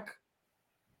back,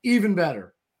 even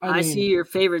better. I mean, see your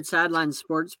favorite Sideline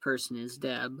Sports person is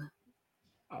Deb.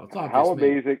 Oh, how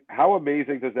amazing! How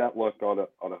amazing does that look on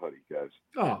a hoodie, guys?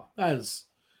 Oh, that is.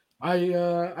 I'm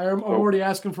already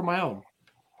asking for my own.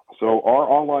 So our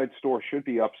online store should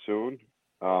be up soon,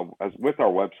 as with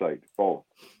our website. Both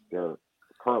they're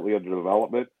currently under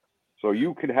development, so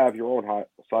you can have your own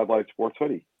Sideline Sports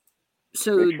hoodie.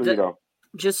 So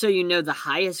just so you know, the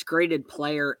highest graded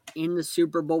player in the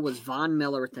Super Bowl was Von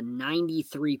Miller with a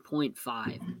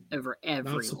 93.5 over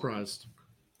everyone. Not surprised.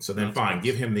 So then fine,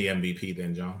 give him the MVP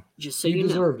then, John. Just so you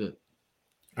deserved know. it.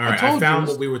 All right, I found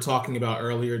what we were talking about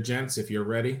earlier, gents, if you're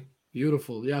ready.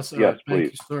 Beautiful. Yes, yes, thank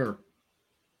please. You, sir.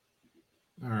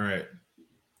 All right.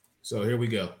 So here we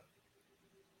go.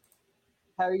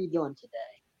 How are you doing today?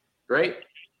 Great.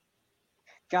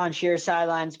 John Shear,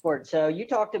 Sideline Sports. So you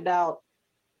talked about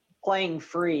playing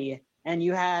free, and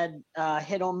you had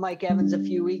hit on Mike Evans a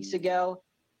few weeks ago.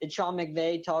 Did Sean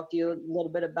McVay talk to you a little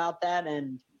bit about that?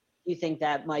 And you think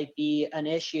that might be an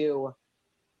issue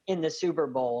in the Super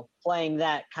Bowl, playing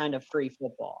that kind of free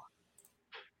football?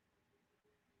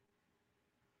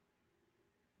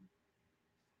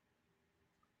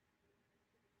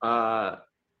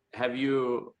 Have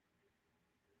you?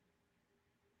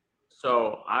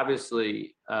 So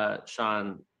obviously,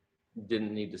 Sean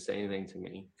didn't need to say anything to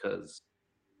me because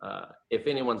if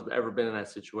anyone's ever been in that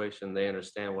situation, they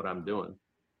understand what I'm doing,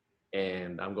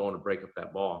 and I'm going to break up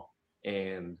that ball.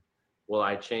 And will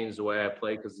I change the way I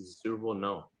play because it's a Super Bowl?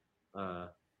 No.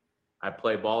 I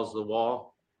play balls to the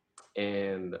wall,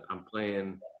 and I'm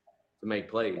playing to make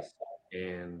plays.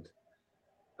 And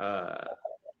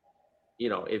you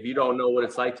know, if you don't know what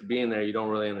it's like to be in there, you don't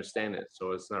really understand it.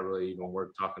 So it's not really even worth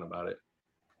talking about it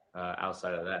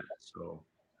outside of that. So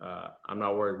I'm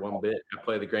not worried one bit. I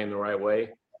play the game the right way.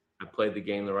 I played the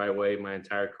game the right way my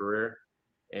entire career,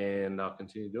 and I'll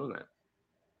continue doing that.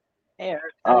 Hey,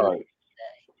 Eric. All right.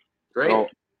 Great.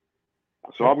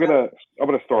 So I'm gonna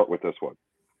start with this one.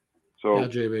 So yeah,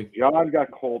 JB. John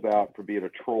got called out for being a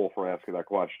troll for asking that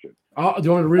question. Do you want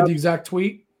me to read the exact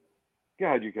tweet? Go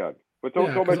ahead, you can. But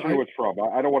don't mention who it's from.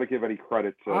 I don't want to give any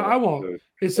credit to. I won't.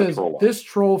 It says this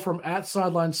troll from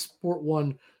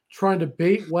 @SidelineSport1 trying to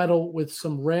bait Weddle with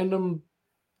some random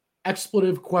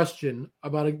expletive question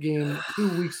about a game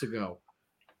 2 weeks ago.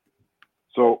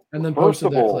 So, and then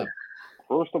posted that clip.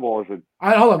 First of all,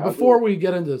 hold on. Before we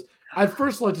get into this, I'd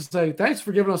first like to say thanks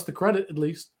for giving us the credit, at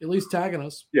least tagging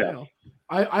us. Yeah. You know,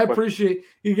 I appreciate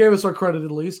you gave us our credit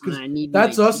at least, because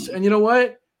that's us. And you know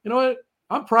what?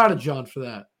 I'm proud of John for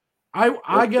that.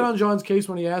 I get on John's case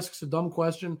when he asks a dumb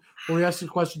question or he asks a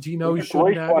question he knows he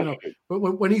shouldn't have. You know, but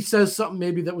when he says something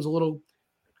maybe that was a little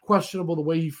questionable the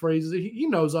way he phrases it, he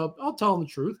knows I'll tell him the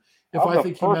truth. If I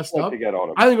think he messed up,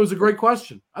 I think it was a great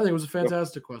question. I think it was a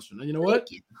fantastic question. And you know what?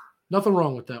 Nothing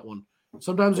wrong with that one.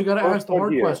 Sometimes you got to ask the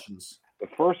hard questions. The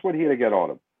first one he had to get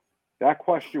on him. That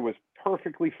question was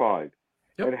perfectly fine.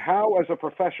 Yep. And how, as a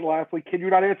professional athlete, can you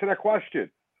not answer that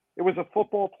question? It was a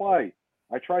football play.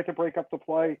 I tried to break up the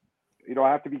play. You know,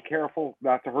 I have to be careful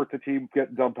not to hurt the team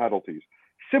getting dumb penalties.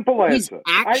 Simple answer.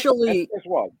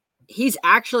 He's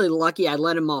actually lucky I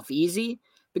let him off easy,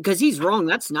 because he's wrong.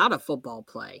 That's not a football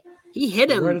play. He hit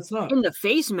him in the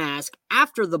face mask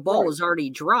after the ball was already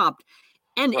dropped.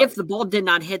 And if the ball did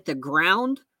not hit the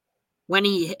ground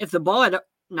if the ball had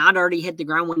not already hit the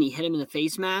ground when he hit him in the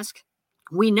face mask,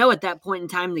 we know at that point in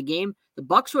time in the game, the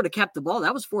Bucs would have kept the ball.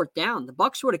 That was 4th down. The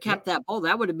Bucs would have kept that ball.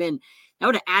 That would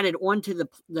have added on to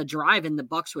the drive, and the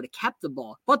Bucs would have kept the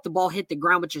ball. But the ball hit the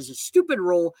ground, which is a stupid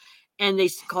rule, and they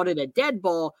called it a dead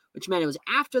ball, which meant it was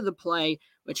after the play,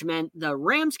 which meant the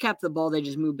Rams kept the ball. They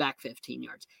just moved back 15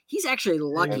 yards. He's actually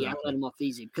lucky I let him off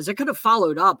easy, because I could have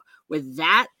followed up with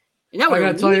that. And that would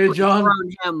have tell you, John,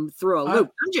 thrown him through a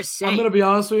loop. I'm just saying. I'm going to be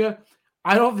honest with you.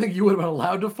 I don't think you would have been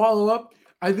allowed to follow up.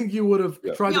 I think you would have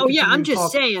tried to. Oh, yeah, I'm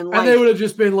just saying. And they would have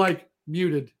just been like,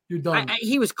 muted. You're done.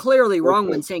 He was clearly wrong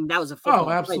when saying that was a football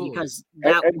play, because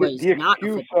that was not a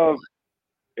football play.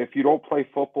 If you don't play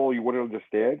football, you wouldn't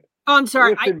understand. Oh, I'm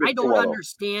sorry. I don't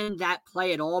understand that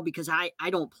play at all, because I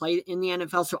don't play in the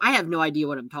NFL, so I have no idea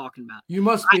what I'm talking about. You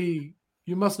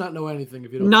must not know anything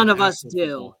if you don't. None of us do.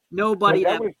 Football. Nobody.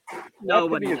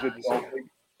 Nobody does.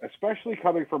 Especially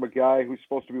coming from a guy who's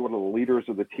supposed to be one of the leaders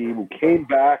of the team, who came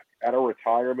back out of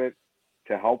retirement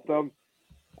to help them.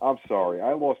 I'm sorry.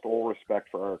 I lost all respect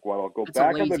for Eric Weddle. Go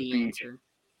back on the beach.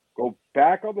 Go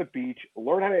back on the beach.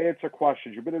 Learn how to answer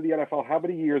questions. You've been in the NFL how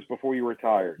many years before you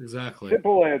retired? Exactly.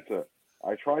 Simple answer.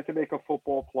 I tried to make a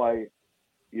football play.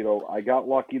 You know, I got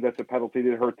lucky that the penalty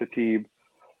didn't hurt the team.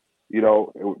 You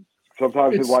know,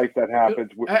 sometimes in life that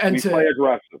happens. We play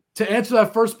aggressive. To answer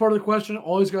that first part of the question,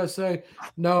 always got to say,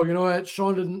 no, you know what?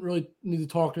 Sean didn't really need to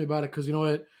talk to me about it, because you know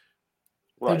what?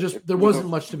 There wasn't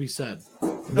much to be said.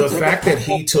 The fact that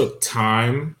he took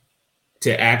time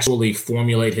to actually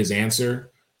formulate his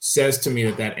answer says to me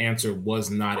that answer was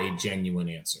not a genuine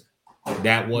answer.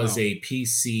 That was a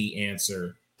PC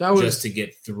answer just to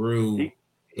get through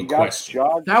the question.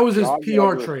 That was his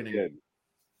PR training.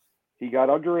 He got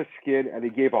under his skin, and he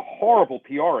gave a horrible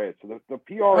PR answer. The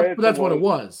PR answer. That's what it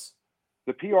was.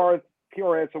 The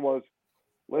PR answer was,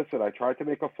 listen, I tried to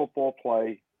make a football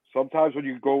play. Sometimes when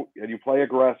you go and you play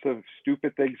aggressive,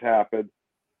 stupid things happen.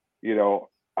 You know,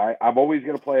 I'm always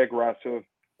going to play aggressive,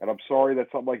 and I'm sorry that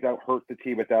something like that hurt the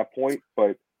team at that point.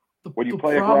 But when you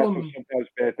play aggressive, sometimes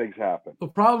bad things happen. The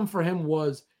problem for him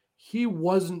was he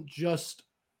wasn't just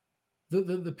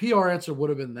the PR answer would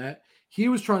have been that he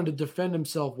was trying to defend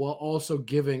himself while also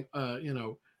giving a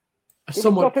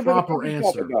somewhat proper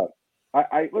answer.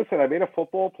 Listen. I made a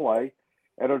football play,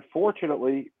 and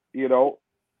unfortunately, you know,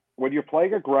 when you're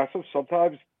playing aggressive,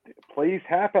 sometimes plays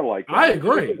happen like that. I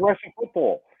agree. It's aggressive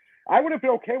football. I would have been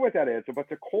okay with that answer, but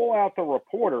to call out the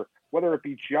reporter, whether it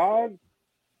be John,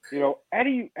 you know,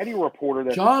 any reporter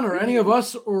that John or any of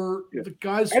us or the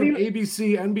guys from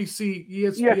ABC, NBC,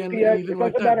 ESPN, anything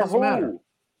like that, doesn't matter.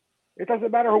 It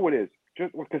doesn't matter who it is.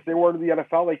 Just because they weren't in the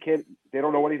NFL, they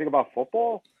don't know anything about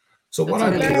football. So what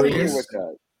I'm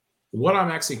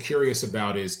actually curious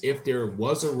about is if there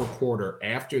was a reporter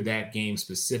after that game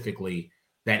specifically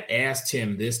that asked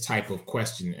him this type of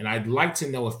question, and I'd like to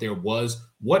know if there was,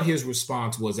 what his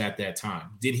response was at that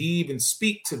time. Did he even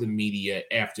speak to the media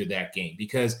after that game?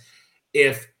 Because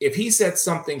if he said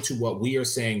something to what we are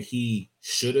saying he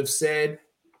should have said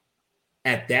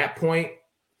at that point,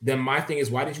 then my thing is,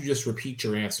 why did you just repeat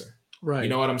your answer? Right. You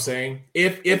know what I'm saying?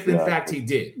 If in fact he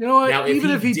did. You know what? Now, even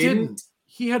if he didn't,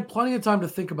 he had plenty of time to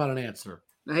think about an answer.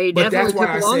 But that's why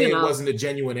I say it wasn't a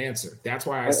genuine answer. That's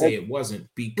why I say it wasn't,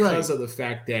 because of the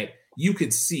fact that you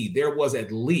could see there was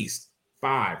at least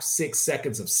 5-6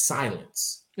 seconds of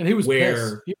silence. And he was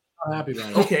pissed. He was not happy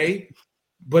about it. Okay.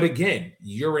 But again,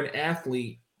 you're an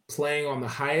athlete playing on the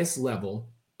highest level,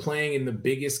 playing in the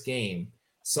biggest game.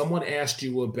 Someone asked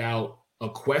you about a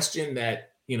question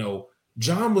that, you know,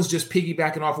 John was just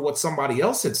piggybacking off of what somebody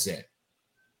else had said.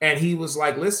 And he was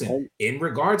like, listen, in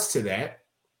regards to that,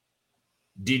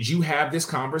 did you have this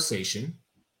conversation?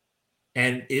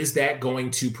 And is that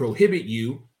going to prohibit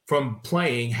you from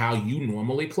playing how you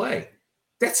normally play?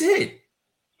 That's it.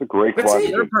 It's a great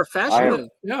question. You're a professional.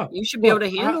 Yeah. You should be able to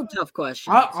handle tough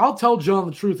questions. I'll tell John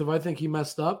the truth if I think he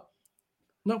messed up.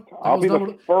 No.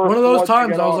 One of those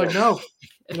times I was like, no.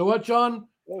 You know what, John?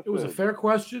 It was a fair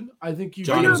question. I think you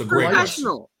John was a great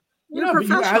professional. You're a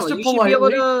professional. You asked it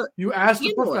politely. You asked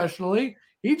it professionally.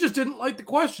 He just didn't like the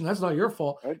question. That's not your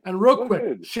fault. And real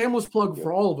quick, shameless plug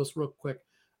for all of us real quick.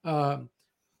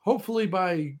 Hopefully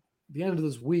by the end of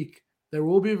this week, there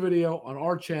will be a video on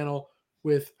our channel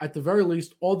with, at the very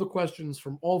least, all the questions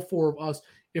from all four of us,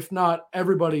 if not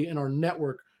everybody in our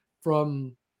network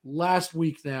from last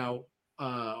week now,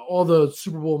 all the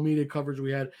Super Bowl media coverage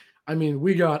we had. I mean,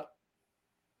 we got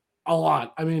a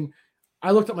lot. I mean, I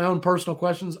looked at my own personal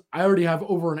questions. I already have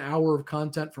over an hour of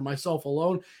content for myself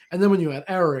alone. And then when you had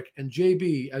Eric and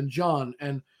JB and John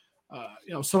and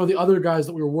some of the other guys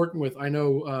that we were working with, I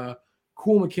know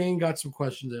Cool McCain got some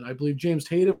questions in. I believe James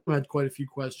Tatum had quite a few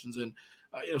questions in.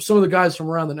 Some of the guys from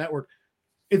around the network.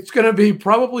 It's going to be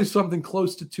probably something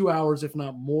close to 2 hours, if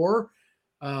not more.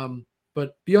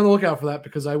 But be on the lookout for that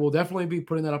because I will definitely be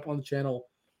putting that up on the channel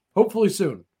hopefully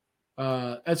soon.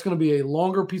 That's going to be a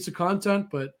longer piece of content,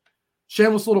 but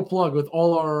shameless little plug with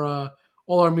all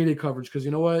our media coverage because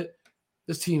you know what?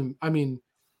 This team, I mean,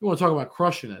 you want to talk about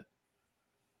crushing it.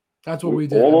 That's what we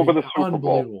did. All over the Super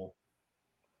Bowl.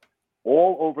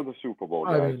 All over the Super Bowl,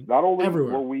 guys. I mean, not only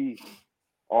were we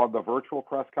on the virtual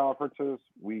press conferences,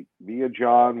 me and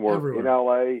John were in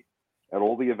LA at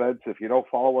all the events. If you don't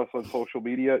follow us on social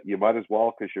media, you might as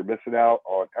well because you're missing out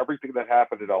on everything that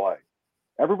happened in LA.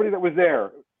 Everybody that was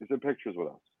there is in pictures with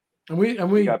us. And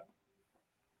we got,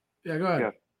 yeah, go ahead.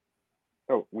 Yeah.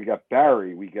 So we got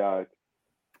Barry, we got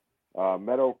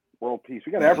Meadow World Peace,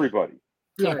 we got everybody.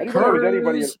 Yeah,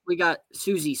 we got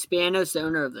Susie Spanos, the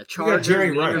owner of the Chargers.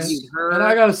 Jerry Rice. And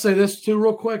I got to say this too,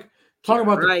 real quick. Talking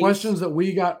about the questions that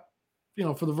we got,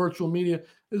 for the virtual media.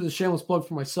 This is a shameless plug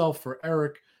for myself, for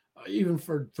Eric, even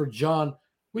for John.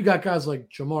 We got guys like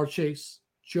Jamar Chase,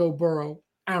 Joe Burrow,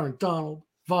 Aaron Donald,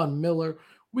 Von Miller.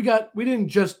 We didn't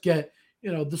just get,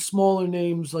 the smaller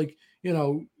names like,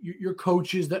 your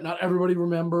coaches that not everybody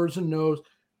remembers and knows.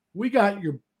 We got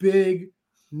your big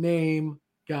name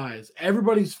guys,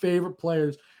 everybody's favorite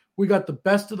players. We got the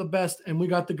best of the best, and we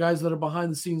got the guys that are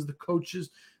behind the scenes, the coaches,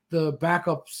 the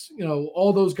backups,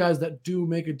 all those guys that do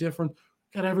make a difference.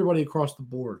 Got everybody across the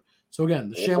board. So again,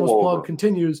 the shameless plug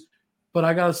continues, but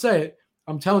I got to say it.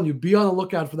 I'm telling you, be on the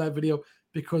lookout for that video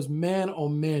because man, oh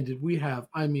man, did we have,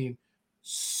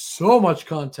 so much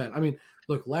content.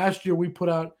 Look, last year we put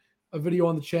out a video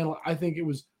on the channel. I think it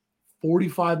was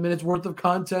 45 minutes worth of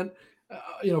content,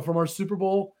 from our Super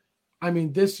Bowl.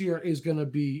 This year is going to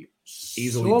be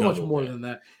easily so much more than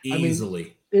that.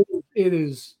 Easily.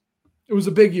 It was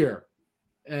a big year,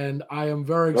 and I am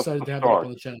very excited to have it up on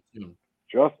the channel soon.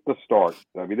 Just the start.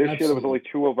 This year there was only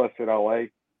 2 of us in LA.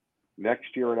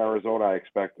 Next year in Arizona, I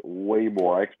expect way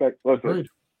more. Listen,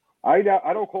 I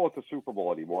don't call it the Super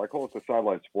Bowl anymore. I call it the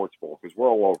Sideline Sports Bowl because we're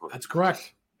all over it. That's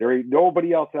correct. There ain't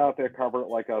nobody else out there covering it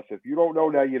like us. If you don't know,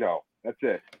 now you know. That's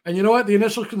it. And you know what? The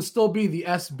initial can still be the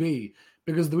SB.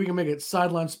 Because we can make it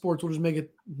Sideline Sports. We'll just make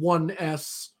it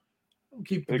 1S.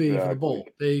 Keep the B for the bowl.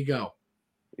 There you go.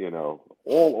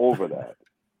 All over that.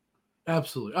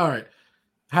 Absolutely. All right.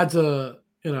 Had to,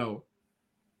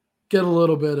 get a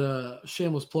little bit of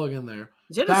shameless plug in there.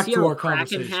 Is it back to our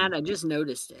conversation hat? I just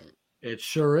noticed it. It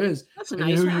sure is. That's a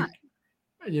nice hat.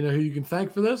 You know who you can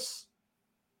thank for this?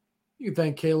 You can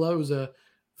thank Kayla. It was a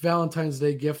Valentine's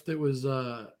Day gift. It was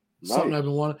something I've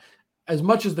been wanting. As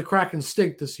much as the Kraken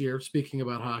stink this year, speaking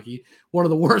about hockey, one of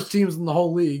the worst teams in the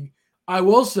whole league, I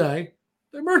will say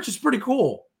their merch is pretty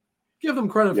cool. Give them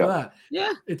credit for that.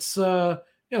 Yeah. It's, not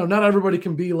everybody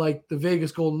can be like the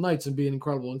Vegas Golden Knights and be an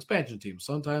incredible expansion team.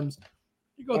 Sometimes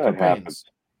you go through pains.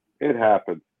 It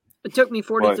happens. It took me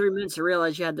 43 minutes to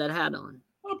realize you had that hat on.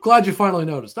 I'm glad you finally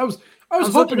noticed. I was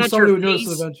hoping somebody would notice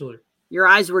it eventually. Your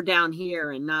eyes were down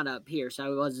here and not up here, so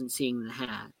I wasn't seeing the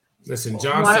hat. Listen,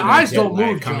 John, my eyes don't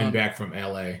move. Coming back from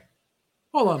LA.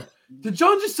 Hold on. Did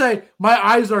John just say my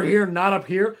eyes are here, not up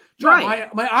here? John,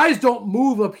 right. My eyes don't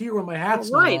move up here when my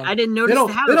hat's right. on. I didn't notice the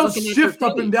hat. They don't shift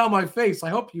up and down my face. I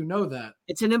hope you know that.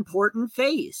 It's an important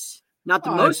face. Not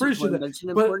the most important, but it's an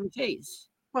important face.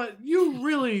 But you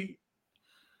really,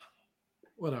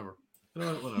 whatever.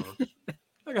 Whatever.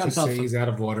 I got just say he's out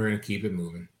of order and keep it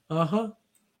moving.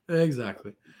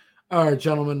 Exactly. All right,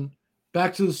 gentlemen.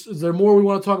 Back to this. Is there more we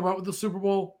want to talk about with the Super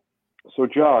Bowl? So,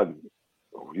 John,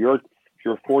 your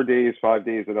 5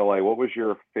 days in LA, what was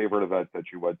your favorite event that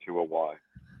you went to and why?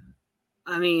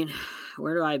 I mean,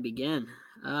 where do I begin?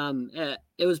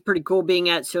 It was pretty cool being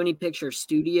at Sony Picture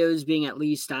Studios, being at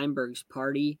Lee Steinberg's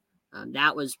party.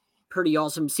 That was pretty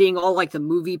awesome. Seeing all like the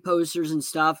movie posters and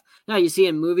stuff. Now you see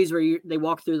in movies where they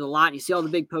walk through the lot and you see all the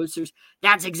big posters.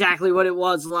 That's exactly what it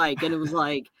was like. And it was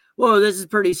like, whoa, this is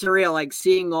pretty surreal. Like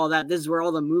seeing all that. This is where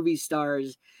all the movie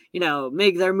stars,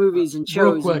 make their movies and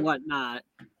shows and whatnot.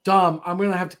 Dom, I'm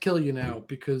going to have to kill you now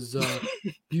because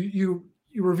you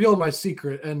revealed my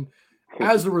secret. And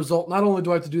as a result, not only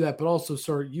do I have to do that, but also,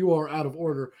 sir, you are out of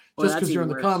order. Just because you're in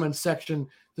the comments section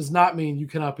does not mean you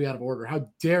cannot be out of order. How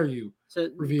dare you? So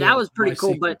that was pretty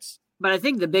cool. Secrets. But I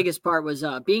think the biggest part was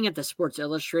being at the Sports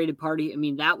Illustrated party. I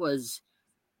mean, that was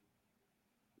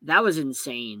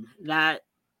insane.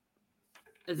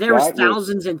 There was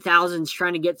thousands and thousands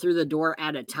trying to get through the door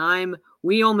at a time.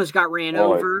 We almost got ran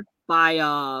over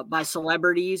by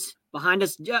celebrities behind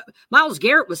us. Myles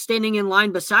Garrett was standing in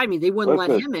line beside me. They wouldn't let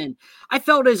him in. I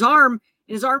felt his arm,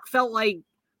 and his arm felt like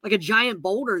a giant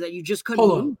boulder that you just couldn't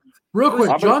move. Real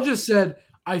quick, John just said,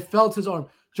 I felt his arm.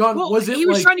 John, was it? He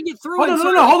was trying to get through. No,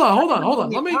 hold on.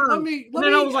 Let me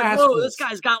I was like, whoa, this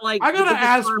guy's got like. I gotta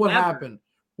ask what happened.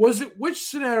 Which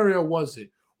scenario was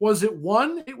it? Was it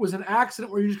one, it was an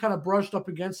accident where you just kind of brushed up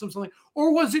against something,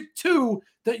 or was it two,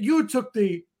 that you took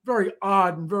the very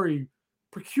odd and very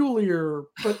peculiar,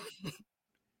 but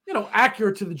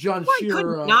accurate to the John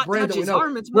Shearer brand that we know,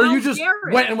 where you just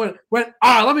went,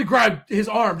 let me grab his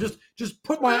arm, just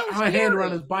put my hand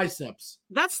around his biceps.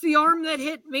 That's the arm that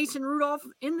hit Mason Rudolph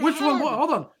in the head. Which one?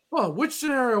 Hold on. Which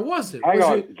scenario was it? Hang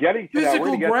on. Getting to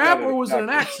physical grab, or was it an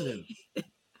accident?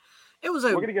 It was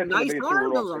a nice arm. It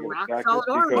was a rock solid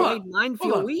arm. It made mine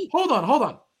feel weak. Hold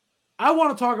on. I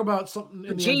want to talk about something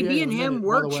in the JB NBA and him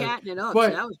were chatting it up, so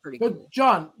that was pretty cool. But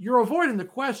John, you're avoiding the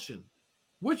question.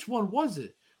 Which one was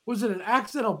it? Was it an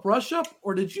accidental brush up,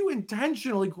 or did you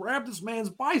intentionally grab this man's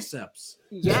biceps?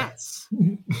 Yes.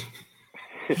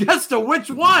 Yes, to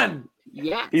which one?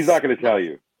 Yes. He's not going to tell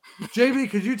you. JB,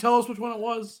 could you tell us which one it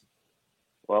was?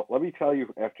 Well, let me tell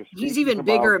you, he's even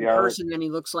bigger in person than he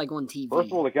looks like on TV.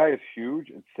 First of all, the guy is huge,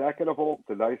 and second of all,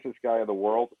 the nicest guy in the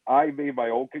world. I made my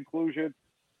own conclusion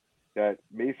that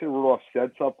Mason Rudolph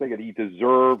said something, and he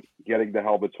deserved getting the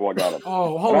helmet swung at him.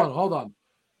 Oh, hold on.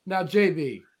 Now,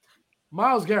 JB,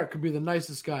 Myles Garrett could be the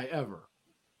nicest guy ever,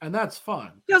 and that's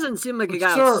fine. Doesn't seem like a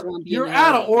guy. Sir, you're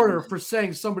out of order for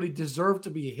saying somebody deserved to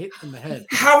be hit in the head.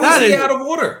 How is he out of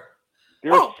order?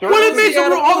 What did Mason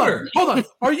Rudolph? Hold on.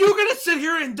 Are you going to sit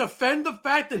here and defend the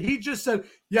fact that he just said,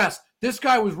 yes, this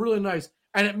guy was really nice,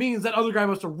 and it means that other guy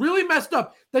must have really messed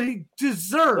up, that he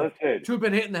deserved to have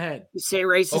been hit in the head? You say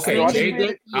racist. Okay,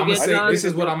 Jake, I'm going to say, this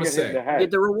is what I'm going to say.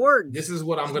 Get the reward. This is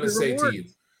what I'm going to say to you.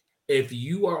 If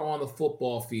you are on the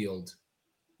football field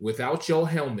without your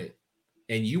helmet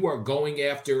and you are going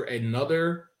after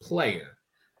another player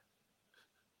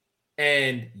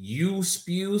and you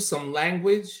spew some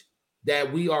language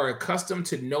that we are accustomed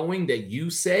to knowing that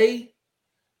you say,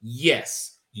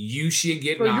 yes, you should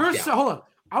get knocked out. Hold on.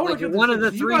 I want to get one of the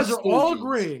three. You guys are all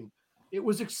agreeing it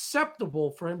was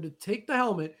acceptable for him to take the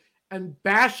helmet and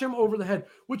bash him over the head,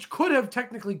 which could have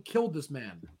technically killed this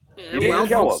man.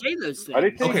 Don't say those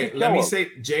things. Okay, let me say,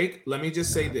 Jake, let me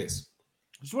just say this.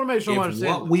 Just want to make sure I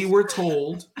understand what we were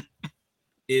told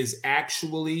is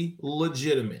actually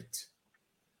legitimate.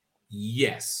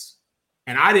 Yes.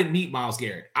 And I didn't meet Myles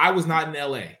Garrett. I was not in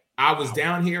LA. I was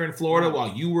down here in Florida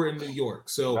while you were in New York.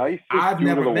 So I've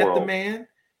never met the man.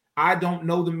 I don't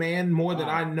know the man more than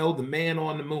I know the man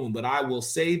on the moon. But I will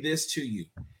say this to you.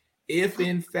 If,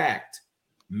 in fact,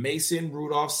 Mason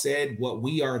Rudolph said what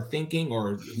we are thinking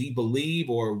or we believe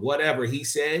or whatever he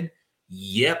said,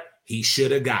 yep, he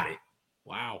should have got it.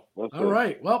 Wow. All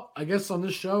right. Well, I guess on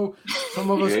this show,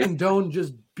 some of us condone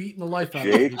just beating the life out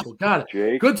of people. Got it.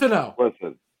 Jake, good to know.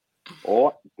 Listen.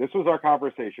 This was our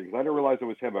conversation because I didn't realize it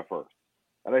was him at first.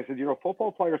 And I said,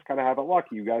 football players kind of have it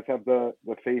lucky. You guys have the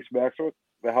face masks with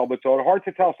the helmets on. Hard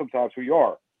to tell sometimes who you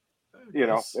are. He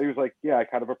was like, yeah, I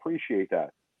kind of appreciate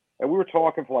that. And we were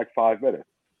talking for like 5 minutes.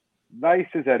 Nice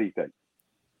as anything.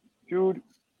 Dude,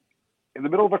 in the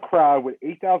middle of a crowd with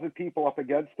 8,000 people up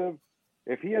against him,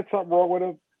 if he had something wrong with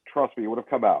him, trust me, he would have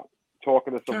come out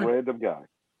talking to some random guy.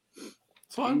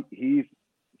 It's fine. He's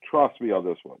trust me on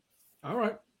this one. All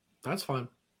right. That's fine.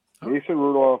 Mason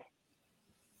Rudolph,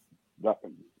 not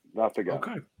the guy.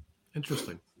 Okay.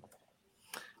 Interesting.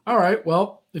 All right.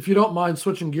 Well, if you don't mind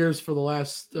switching gears for the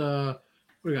last,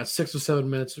 we got 6 or 7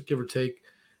 minutes, give or take.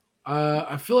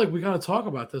 I feel like we got to talk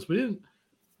about this. We didn't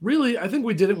really, I think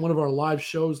we did it in one of our live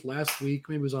shows last week.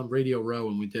 Maybe it was on Radio Row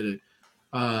when we did it.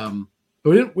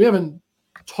 But we haven't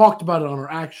talked about it on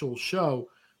our actual show,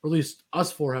 or at least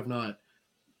us four have not.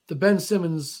 The Ben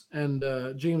Simmons and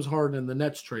James Harden and the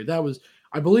Nets trade.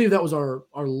 I believe that was our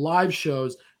live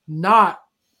shows, not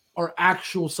our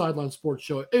actual Sideline Sports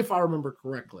show, if I remember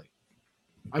correctly.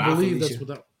 I believe Felicia. That's what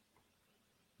that.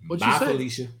 What'd you say?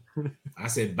 Felicia. I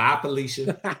said bye,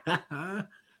 Felicia.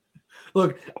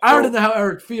 Look, I already know how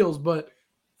Eric feels, but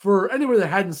for anybody that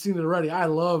hadn't seen it already, I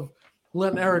love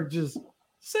letting Eric just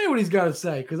say what he's got to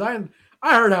say because I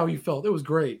heard how he felt. It was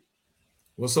great.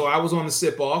 Well, so I was on the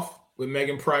sip off with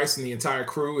Megan Price and the entire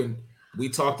crew, and we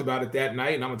talked about it that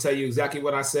night. And I'm gonna tell you exactly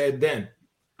what I said then.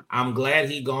 I'm glad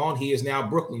he gone. He is now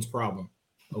Brooklyn's problem.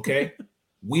 Okay,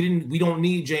 we don't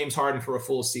need James Harden for a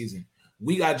full season.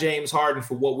 We got James Harden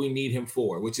for what we need him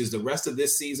for, which is the rest of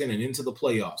this season and into the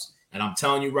playoffs. And I'm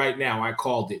telling you right now, I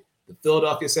called it. The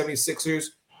Philadelphia 76ers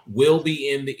will be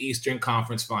in the Eastern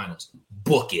Conference Finals.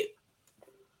 Book it.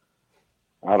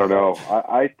 I don't know.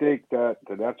 I think that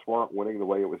the Nets weren't winning the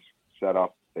way it was set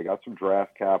up. They got some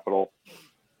draft capital.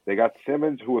 They got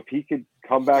Simmons, who, if he could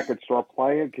come back and start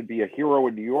playing, could be a hero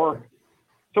in New York.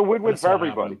 It's a win-win for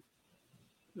everybody.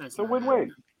 It's a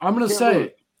win-win. I'm going to say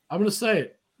it. I'm going to say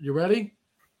it. You ready?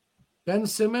 Ben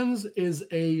Simmons is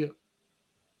a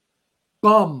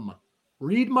bum.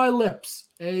 Read my lips.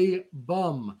 A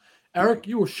bum. Eric,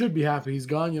 you should be happy he's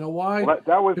gone. You know why?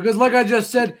 Well, because like I just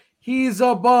said, he's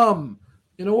a bum.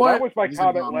 You know what? That was my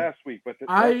comment last week, but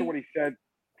that's what he said.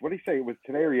 What did he say? It was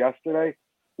today or yesterday?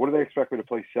 What do they expect me to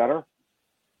play center?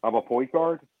 I'm a point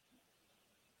guard.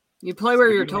 You play where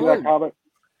you're told. That comment?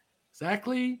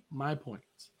 Exactly my point.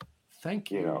 Thank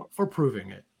you for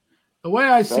proving it. The way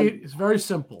I see it is very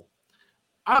simple.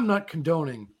 I'm not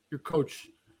condoning your coach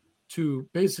to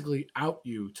basically out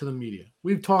you to the media.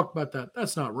 We've talked about that.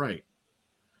 That's not right.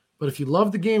 But if you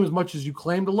love the game as much as you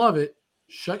claim to love it,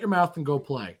 shut your mouth and go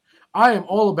play. I am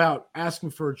all about asking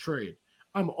for a trade.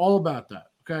 I'm all about that.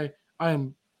 Okay. I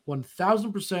am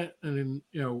 1,000%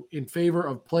 in favor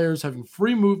of players having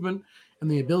free movement and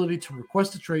the ability to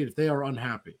request a trade if they are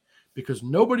unhappy, because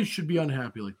nobody should be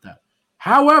unhappy like that.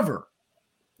 However,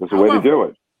 there's a way to do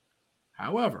it.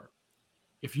 However,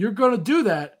 if you're going to do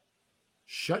that,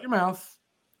 shut your mouth,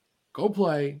 go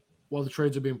play while the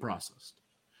trades are being processed.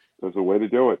 There's a way to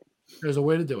do it. There's a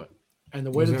way to do it. And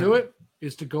the way to do it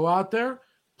is to go out there,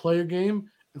 play your game,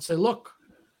 and say, look,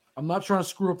 I'm not trying to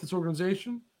screw up this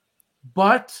organization,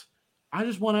 but I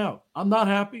just want out. I'm not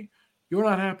happy. You're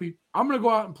not happy. I'm going to go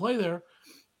out and play there,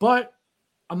 but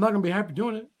I'm not going to be happy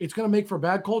doing it. It's going to make for a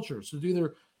bad culture. So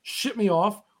either ship me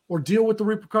off or deal with the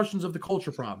repercussions of the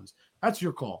culture problems. That's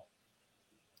your call.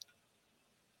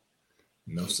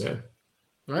 No said.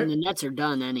 Right? And the Nets are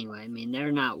done anyway. I mean,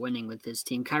 they're not winning with this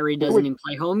team. Kyrie doesn't even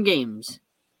play home games.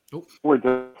 Nope.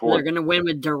 They're going to win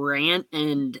with Durant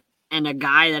and a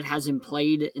guy that hasn't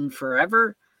played in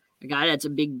forever, a guy that's a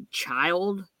big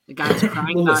child, the guy that's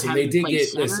crying about having to play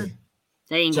center.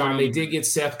 They did get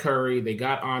Seth Curry. They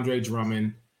got Andre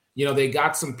Drummond. They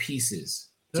got some pieces.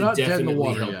 They're not dead in the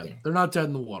water yet. They're not dead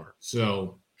in the water.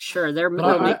 So sure, they'll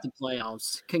make the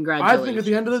playoffs. Congratulations. I think at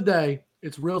the end of the day,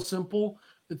 it's real simple.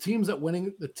 The team that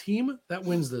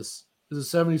wins this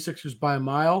is the 76ers by a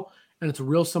mile, and it's a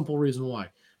real simple reason why.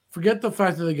 Forget the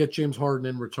fact that they get James Harden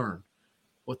in return.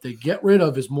 What they get rid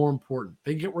of is more important.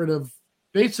 They get rid of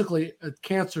basically a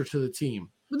cancer to the team.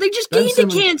 But they just gained a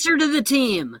cancer to the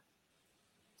team.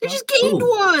 They just gained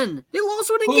one. They lost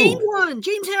one and gained one.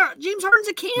 James Harden's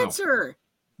a cancer.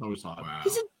 No, he's not. Wow.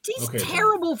 He's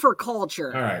terrible for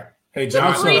culture. All right. Hey,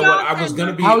 John, I was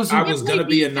gonna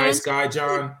be a nice guy,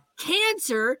 John.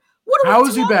 Cancer. What are we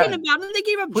talking about? And they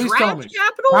gave up draft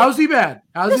capital. How's he bad?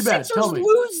 How's he bad? Tell me.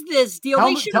 Lose this deal.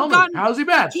 They should have gotten how's he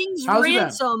bad? King's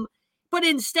ransom, but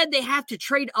instead they have to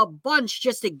trade a bunch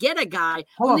just to get a guy.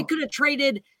 When they could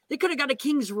have got a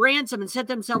King's ransom and set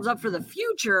themselves up for the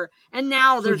future, and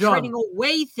now they're trading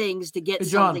away things to get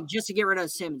something just to get rid of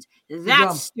Simmons.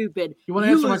 That's stupid. You want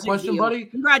to answer my question, buddy?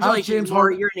 Congratulations, James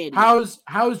Harden. You're an idiot.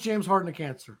 How's James Harden a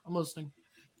cancer? I'm listening.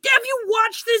 Have you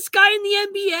watched this guy in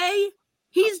the NBA?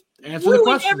 He's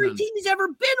ruined every team he's ever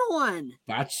been on.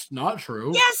 That's not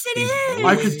true. Yes, it is.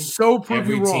 I could so prove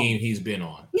you wrong. Every team he's been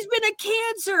on. He's been a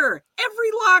cancer. Every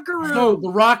locker room. No,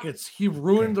 the Rockets. He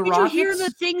ruined the Rockets. Did you hear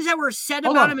the things that were said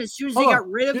about him as soon as they got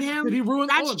rid of him? Did he ruin?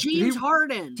 That's James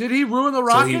Harden. Did he ruin the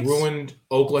Rockets? So he ruined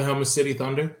Oklahoma City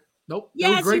Thunder? Nope.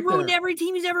 Yes, he ruined every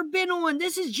team he's ever been on.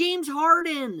 This is James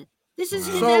Harden. This is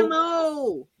his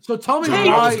MO. So tell me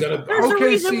why. There's a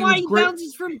reason why he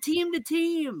bounces from team to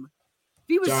team. If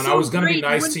he was John, I was going to be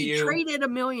nice to you. Traded a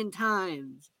million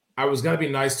times. I was gonna be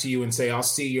nice to you and say I'll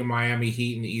see your Miami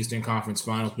Heat in the Eastern Conference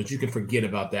Finals, but you can forget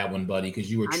about that one, buddy,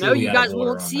 because you were. I know you guys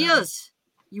won't see us.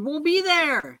 You won't be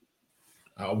there.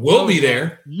 We'll be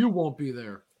there. You won't be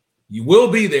there. You will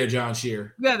be there, John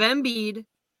Shear. You have Embiid.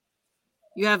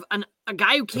 You have a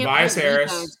guy who can't Tobias play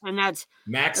Harris, defense, and that's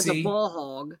Maxey, a ball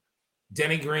hog.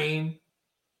 Denny Green.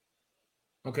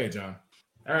 Okay, John.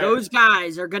 All right. Those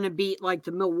guys are going to beat like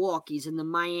the Milwaukees and the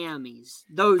Miamis.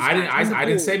 Those I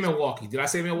didn't say Milwaukee. Did I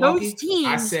say Milwaukee? Those teams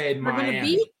I said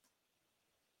Miami.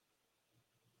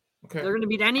 They're going to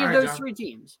beat any of those three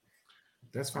teams.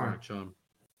 That's fine, right, John.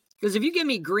 Because if you give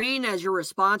me Green as your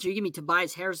response, or you give me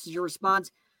Tobias Harris as your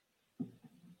response,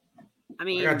 I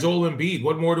mean, I got Joel Embiid.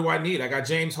 What more do I need? I got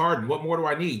James Harden. What more do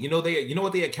I need? You know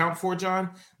what they account for, John?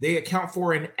 They account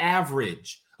for an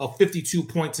average of 52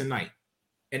 points a night.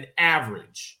 An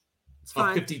average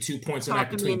of 52 points a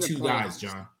night between two guys,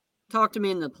 John. Talk to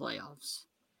me in the playoffs.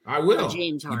 I will.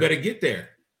 James Harden. You better get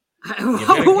there.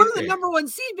 We're the number one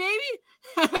seed,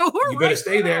 baby. You better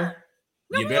stay there.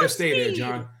 You better stay there,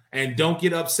 John. And don't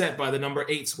get upset by the number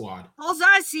 8 squad. All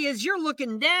I see is you're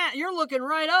looking down. You're looking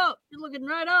right up. You're looking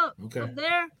right up. Okay. Up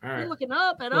there. All right. You're looking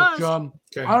up at us. John,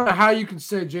 okay. I don't know how you can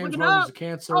say James Harden's a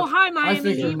cancer. Oh, hi, Miami. I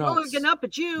think you're nuts. We're looking up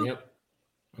at you. Yep.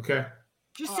 Okay.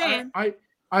 Just saying.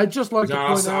 I just like John,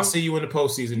 to point out. I'll see you in the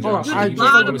postseason, John. I just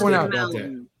like to point out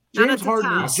James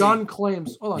Harden. John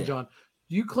claims. Hold on, John.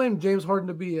 You claim James Harden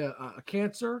to be a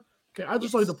cancer. Okay, I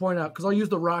just like to point out because I'll use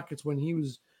the Rockets when he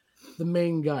was the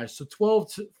main guy. So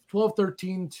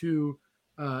 12-13 to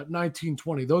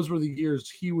 19-20. Those were the years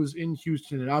he was in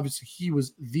Houston, and obviously he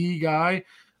was the guy.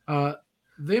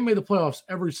 They made the playoffs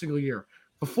every single year.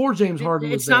 Before James Harden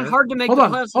was there. It's not hard to make the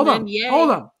playoffs in the NBA.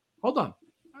 Hold on.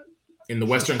 In the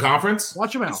Western Conference?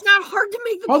 Watch him out. It's not hard to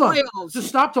make the playoffs. Just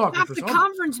stop talking. Half the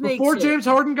conference makes Before James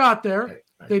Harden got there,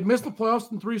 they'd missed the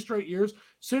playoffs in 3 straight years.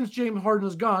 Since James Harden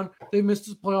is gone, they missed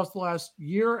the playoffs the last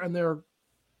year, and they're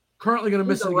currently going to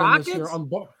miss it again this year.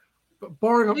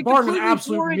 Barring an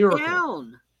absolute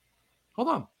miracle. Hold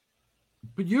on.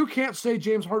 But you can't say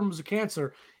James Harden was a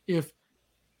cancer if,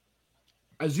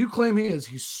 as you claim he is,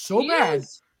 he's so bad.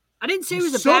 I didn't say he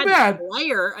was a bad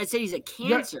player. I said he's a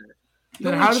cancer.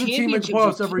 Then how does the team make the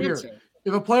playoffs every year?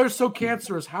 If a player's so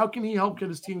cancerous, how can he help get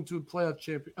his team to a playoff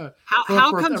champion?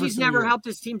 How comes he's never helped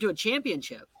his team to a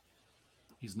championship?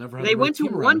 He's never had They went to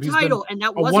one title, and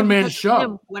that wasn't one-man show.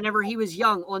 Him whenever he was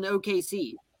young on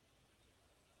OKC.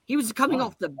 He was coming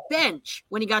off the bench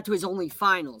when he got to his only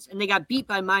finals, and they got beat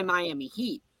by my Miami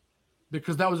Heat.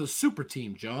 Because that was a super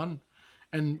team, John.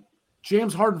 And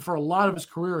James Harden, for a lot of his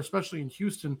career, especially in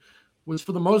Houston, was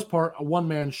for the most part a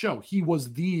one-man show. He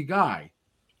was the guy.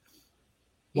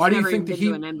 Why do you think the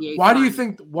Heat? Why do you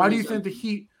think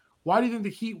the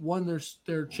Heat won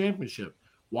their championship?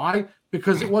 Why?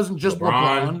 Because it wasn't just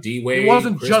LeBron. D-Wade, it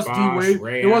wasn't Chris just Bosh, D-Wade.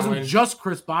 Ray It wasn't Allen. just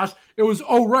Chris Bosh. It was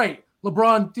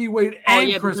LeBron, D-Wade,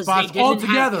 and Chris Bosh all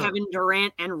together. Kevin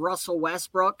Durant and Russell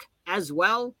Westbrook as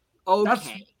well.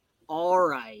 Okay, all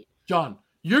right, John.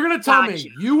 You're gonna tell me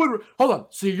you would hold on.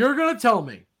 So you're gonna tell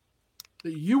me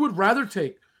that you would rather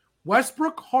take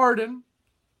Westbrook, Harden,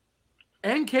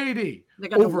 and KD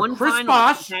over Chris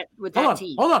Bosh with that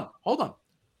team. Hold on.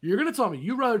 You're going to tell me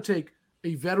you'd rather take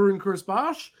a veteran Chris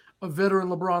Bosh, a veteran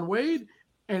LeBron Wade,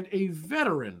 and a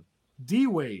veteran D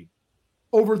Wade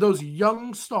over those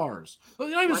young stars.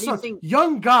 Not even stars,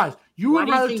 young guys. You would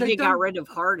rather take them. They got rid of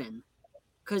Harden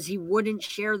because he wouldn't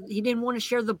share. He didn't want to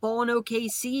share the ball in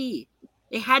OKC.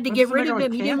 They had to get rid of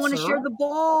him. He didn't want to share the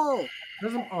ball.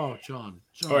 Oh, John.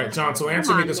 All right, John. So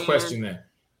answer me this question then.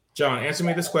 John, answer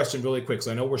me this question really quick,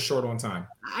 so I know we're short on time.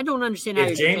 I don't understand how.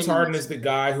 If James Harden is the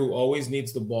guy who always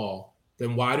needs the ball,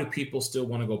 then why do people still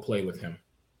want to go play with him?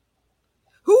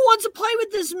 Who wants to play with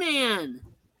this man?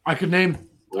 I could name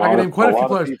quite a few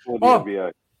players.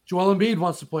 Joel Embiid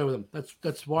wants to play with him.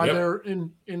 That's why they're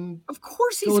in. Of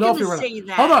course, he's going to say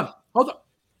that. Hold on.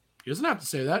 He doesn't have to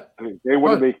say that. I mean, they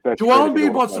wouldn't make that. Joel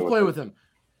Embiid wants to play with him.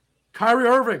 Kyrie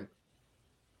Irving,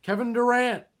 Kevin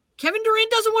Durant. Kevin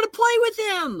Durant doesn't want to play with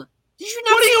him. Did you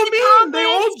not? What do you mean? They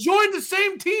all joined the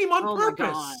same team on purpose.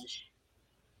 My gosh.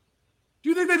 Do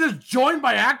you think they just joined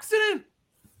by accident?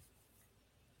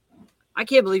 I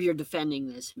can't believe you're defending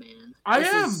this, man.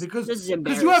 Because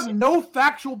you have no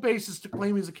factual basis to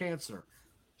claim he's a cancer.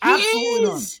 Absolutely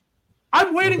none.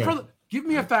 I'm waiting for give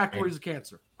me a fact where he's a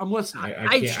cancer. I'm listening.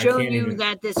 I've shown you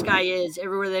that this guy is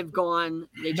everywhere they've gone.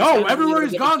 Everywhere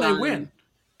he's gone, they win.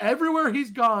 Everywhere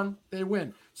he's gone, they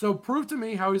win. So prove to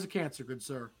me how he's a cancer, good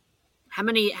sir. How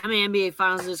many NBA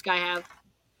finals does this guy have?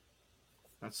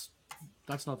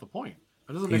 That's not the point.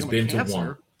 That doesn't make him a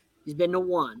cancer. He's been to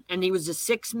one, and he was the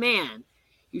 6th man.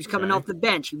 He was coming off the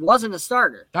bench. He wasn't a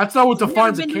starter. That's not what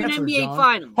defines a cancer, NBA John.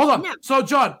 Finals. Hold on. Never. So,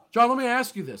 John, let me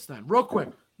ask you this then, real quick.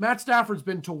 Matt Stafford's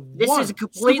been to This one is a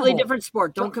completely Super Bowl. Different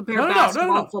sport. Don't compare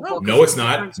basketball and football. No, it's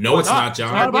not. No, it's not,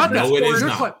 John. No, it is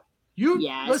not.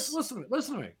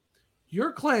 Listen to me.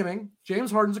 You're claiming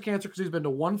James Harden's a cancer because he's been to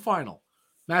one final.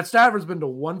 Matt Stafford's been to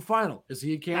one final. Is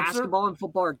he a cancer? Basketball and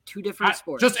football are two different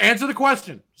sports. Just answer the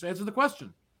question.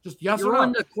 Just yes or no. You're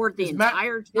on the court the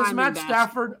entire time.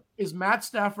 Is Matt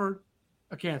Stafford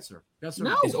a cancer? Yes or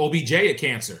no? Is OBJ a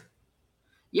cancer?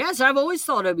 Yes, I've always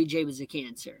thought OBJ was a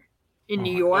cancer. In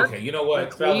New York. Okay, you know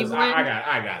what, fellas? I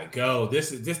gotta go.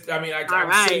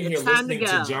 I'm sitting here listening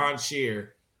to John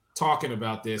Scheer talking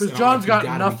about this. Because John's got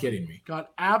nothing. Be kidding me. Got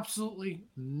absolutely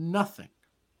nothing.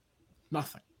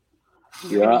 Nothing.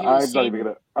 Yeah, I'm not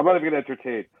even gonna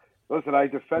entertain. Listen, I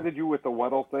defended you with the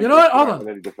Weddle thing. You know what? Hold on.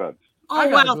 Any defense. Oh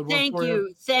well,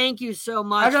 thank you so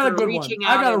much for reaching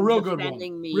out. I got a real good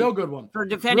one. Real good one for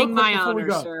defending my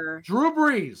honor, sir. Drew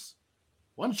Brees,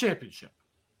 one championship,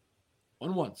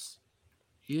 won once.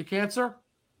 He a cancer?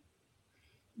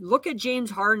 Look at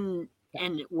James Harden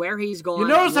and where he's going. You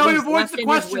notice how he avoids the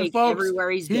question, folks. Everywhere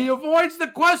he avoids the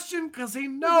question because he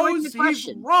knows he's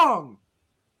wrong.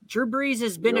 Drew Brees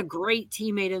has been a great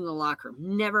teammate in the locker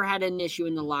room. Never had an issue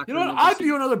in the locker room. You know what? I'd be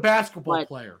another basketball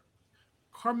player.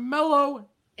 Carmelo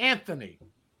Anthony.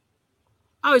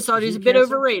 I always thought he was a bit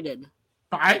overrated.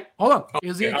 All right, hold on.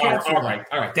 Is he a cancer? All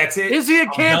right. That's it. Is he a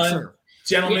cancer?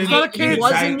 Gentlemen, he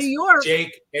was in New York.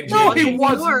 Jake and Jake. No, he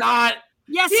was not.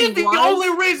 Yes, he's the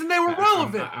only reason they were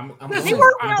relevant. They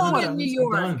weren't relevant in New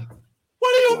York.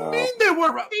 What do you mean they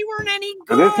were? They weren't any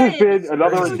good. And this has been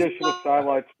another edition of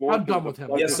Sideline Sports. I'm done with him.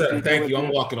 Yes, sir. Thank you.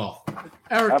 I'm walking off.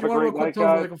 Eric, you want to real quick tell me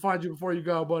where they can find you before you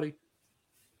go, buddy?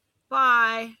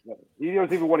 Bye. He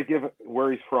doesn't even want to give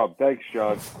where he's from. Thanks,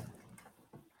 John.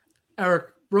 Eric,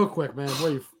 real quick, man.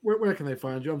 Where can they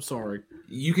find you? I'm sorry.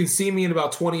 You can see me in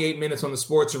about 28 minutes on the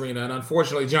Sports Arena, and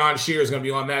unfortunately, John Scheer is going to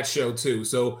be on that show too.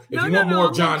 So if you want more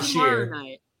of John Scheer,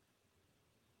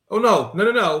 oh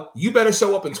no, you better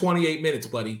show up in 28 minutes,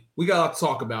 buddy. We got a lot to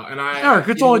talk about. And Eric,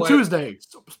 it's only Tuesday.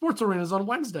 Sports Arena is on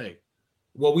Wednesday.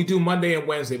 Well, we do Monday and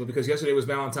Wednesday, but because yesterday was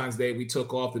Valentine's Day, we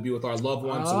took off to be with our loved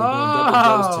ones. So we're doing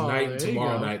double dose tonight and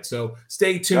tomorrow night. So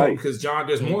stay tuned because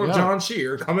there's more of John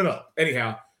Scheer coming up.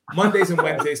 Anyhow, Mondays and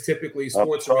Wednesdays typically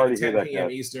Sports Arena 10 p.m.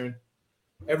 Eastern.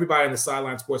 Everybody in the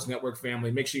Sideline Sports Network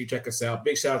family, make sure you check us out.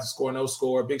 Big shout out to Score No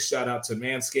Score. Big shout out to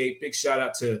Manscaped. Big shout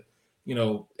out to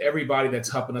everybody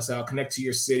that's helping us out. Connect to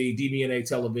Your City, DBNA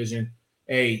Television.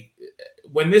 Hey,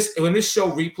 when this show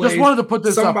replays, just wanted to put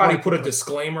this somebody up put a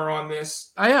disclaimer on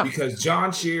this. I am because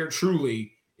John Scheer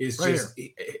truly is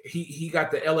he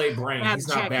got the LA brain. He's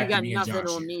not back to being John Scheer.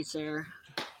 On me, sir.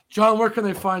 John, where can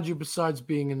they find you besides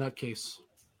being a nutcase?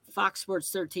 Fox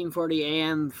Sports 1340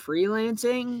 AM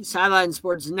freelancing, Sideline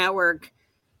Sports Network,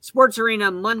 Sports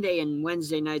Arena Monday and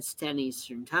Wednesday nights 10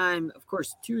 Eastern time. Of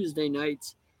course, Tuesday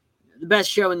nights, the best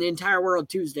show in the entire world,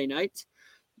 Tuesday nights.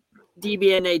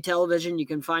 DBNA Television, you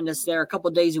can find us there a couple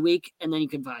of days a week, and then you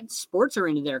can find Sports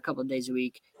Arena there a couple of days a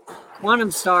week.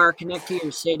 Quantum Star, Connect to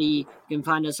Your City, you can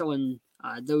find us on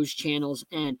those channels,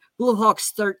 and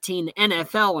Bluehawks 13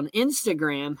 NFL on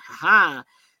Instagram.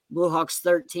 Bluehawks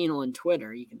 13 on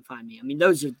Twitter. You can find me. I mean,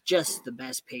 those are just the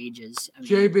best pages.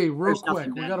 JB, real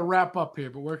quick, we got to wrap up here,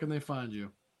 but where can they find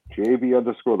you? JB_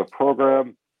 the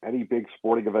program. Any big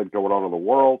sporting event going on in the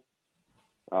world.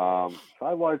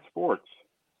 Sideline Sports.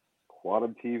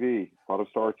 Quantum TV, Quantum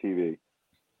Star TV,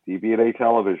 DBNA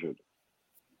Television.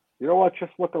 You know what?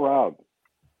 Just look around.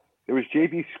 There was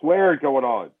JB Squared going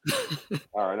on.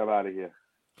 All right, I'm out of here.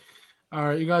 All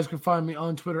right, you guys can find me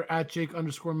on Twitter at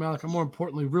Jake_Malik. And more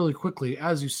importantly, really quickly,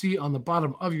 as you see on the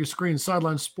bottom of your screen,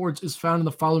 Sideline Sports is found in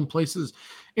the following places.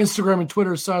 Instagram and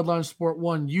Twitter is Sideline Sport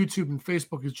 1. YouTube and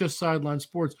Facebook is just Sideline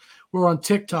Sports. We're on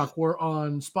TikTok. We're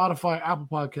on Spotify, Apple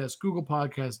Podcasts, Google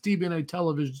Podcasts, DBNA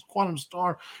Television, Quantum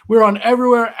Star. We're on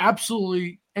everywhere,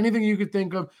 absolutely anything you could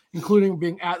think of, including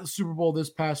being at the Super Bowl this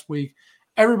past week.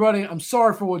 Everybody, I'm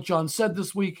sorry for what John said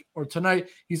this week or tonight.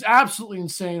 He's absolutely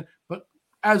insane, but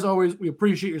as always, we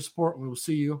appreciate your support, and we will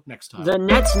see you next time. The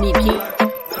Nets need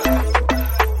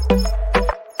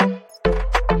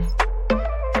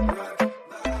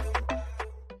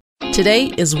Today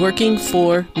is working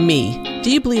for me.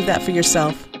 Do you believe that for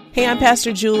yourself? Hey, I'm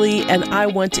Pastor Julie, and I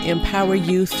want to empower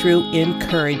you through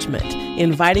encouragement.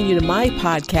 Inviting you to my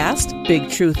podcast, Big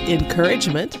Truth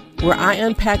Encouragement, where I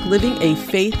unpack living a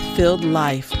faith-filled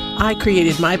life. I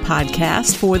created my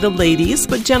podcast for the ladies,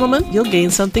 but gentlemen, you'll gain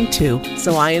something too.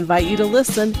 So I invite you to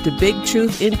listen to Big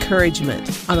Truth Encouragement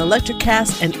on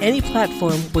Electricast and any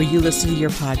platform where you listen to your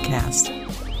podcast.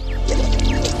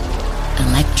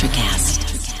 Electricast.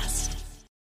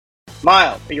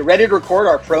 Miles, are you ready to record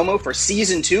our promo for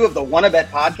Season 2 of the Wanna Bet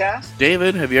podcast?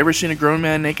 David, have you ever seen a grown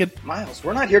man naked? Miles,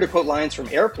 we're not here to quote lines from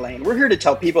Airplane. We're here to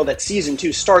tell people that Season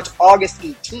 2 starts August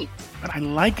 18th. But I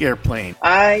like Airplane.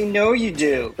 I know you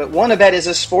do, but Wanna Bet is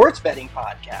a sports betting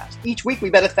podcast. Each week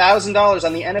we bet $1,000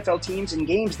 on the NFL teams and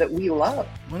games that we love.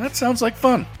 Well, that sounds like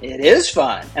fun. It is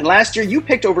fun. And last year you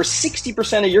picked over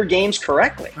 60% of your games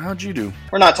correctly. How'd you do?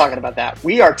 We're not talking about that.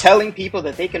 We are telling people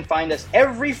that they can find us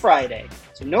every Friday.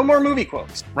 So no more movie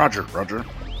quotes. Roger.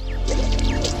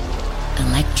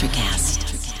 Electricast.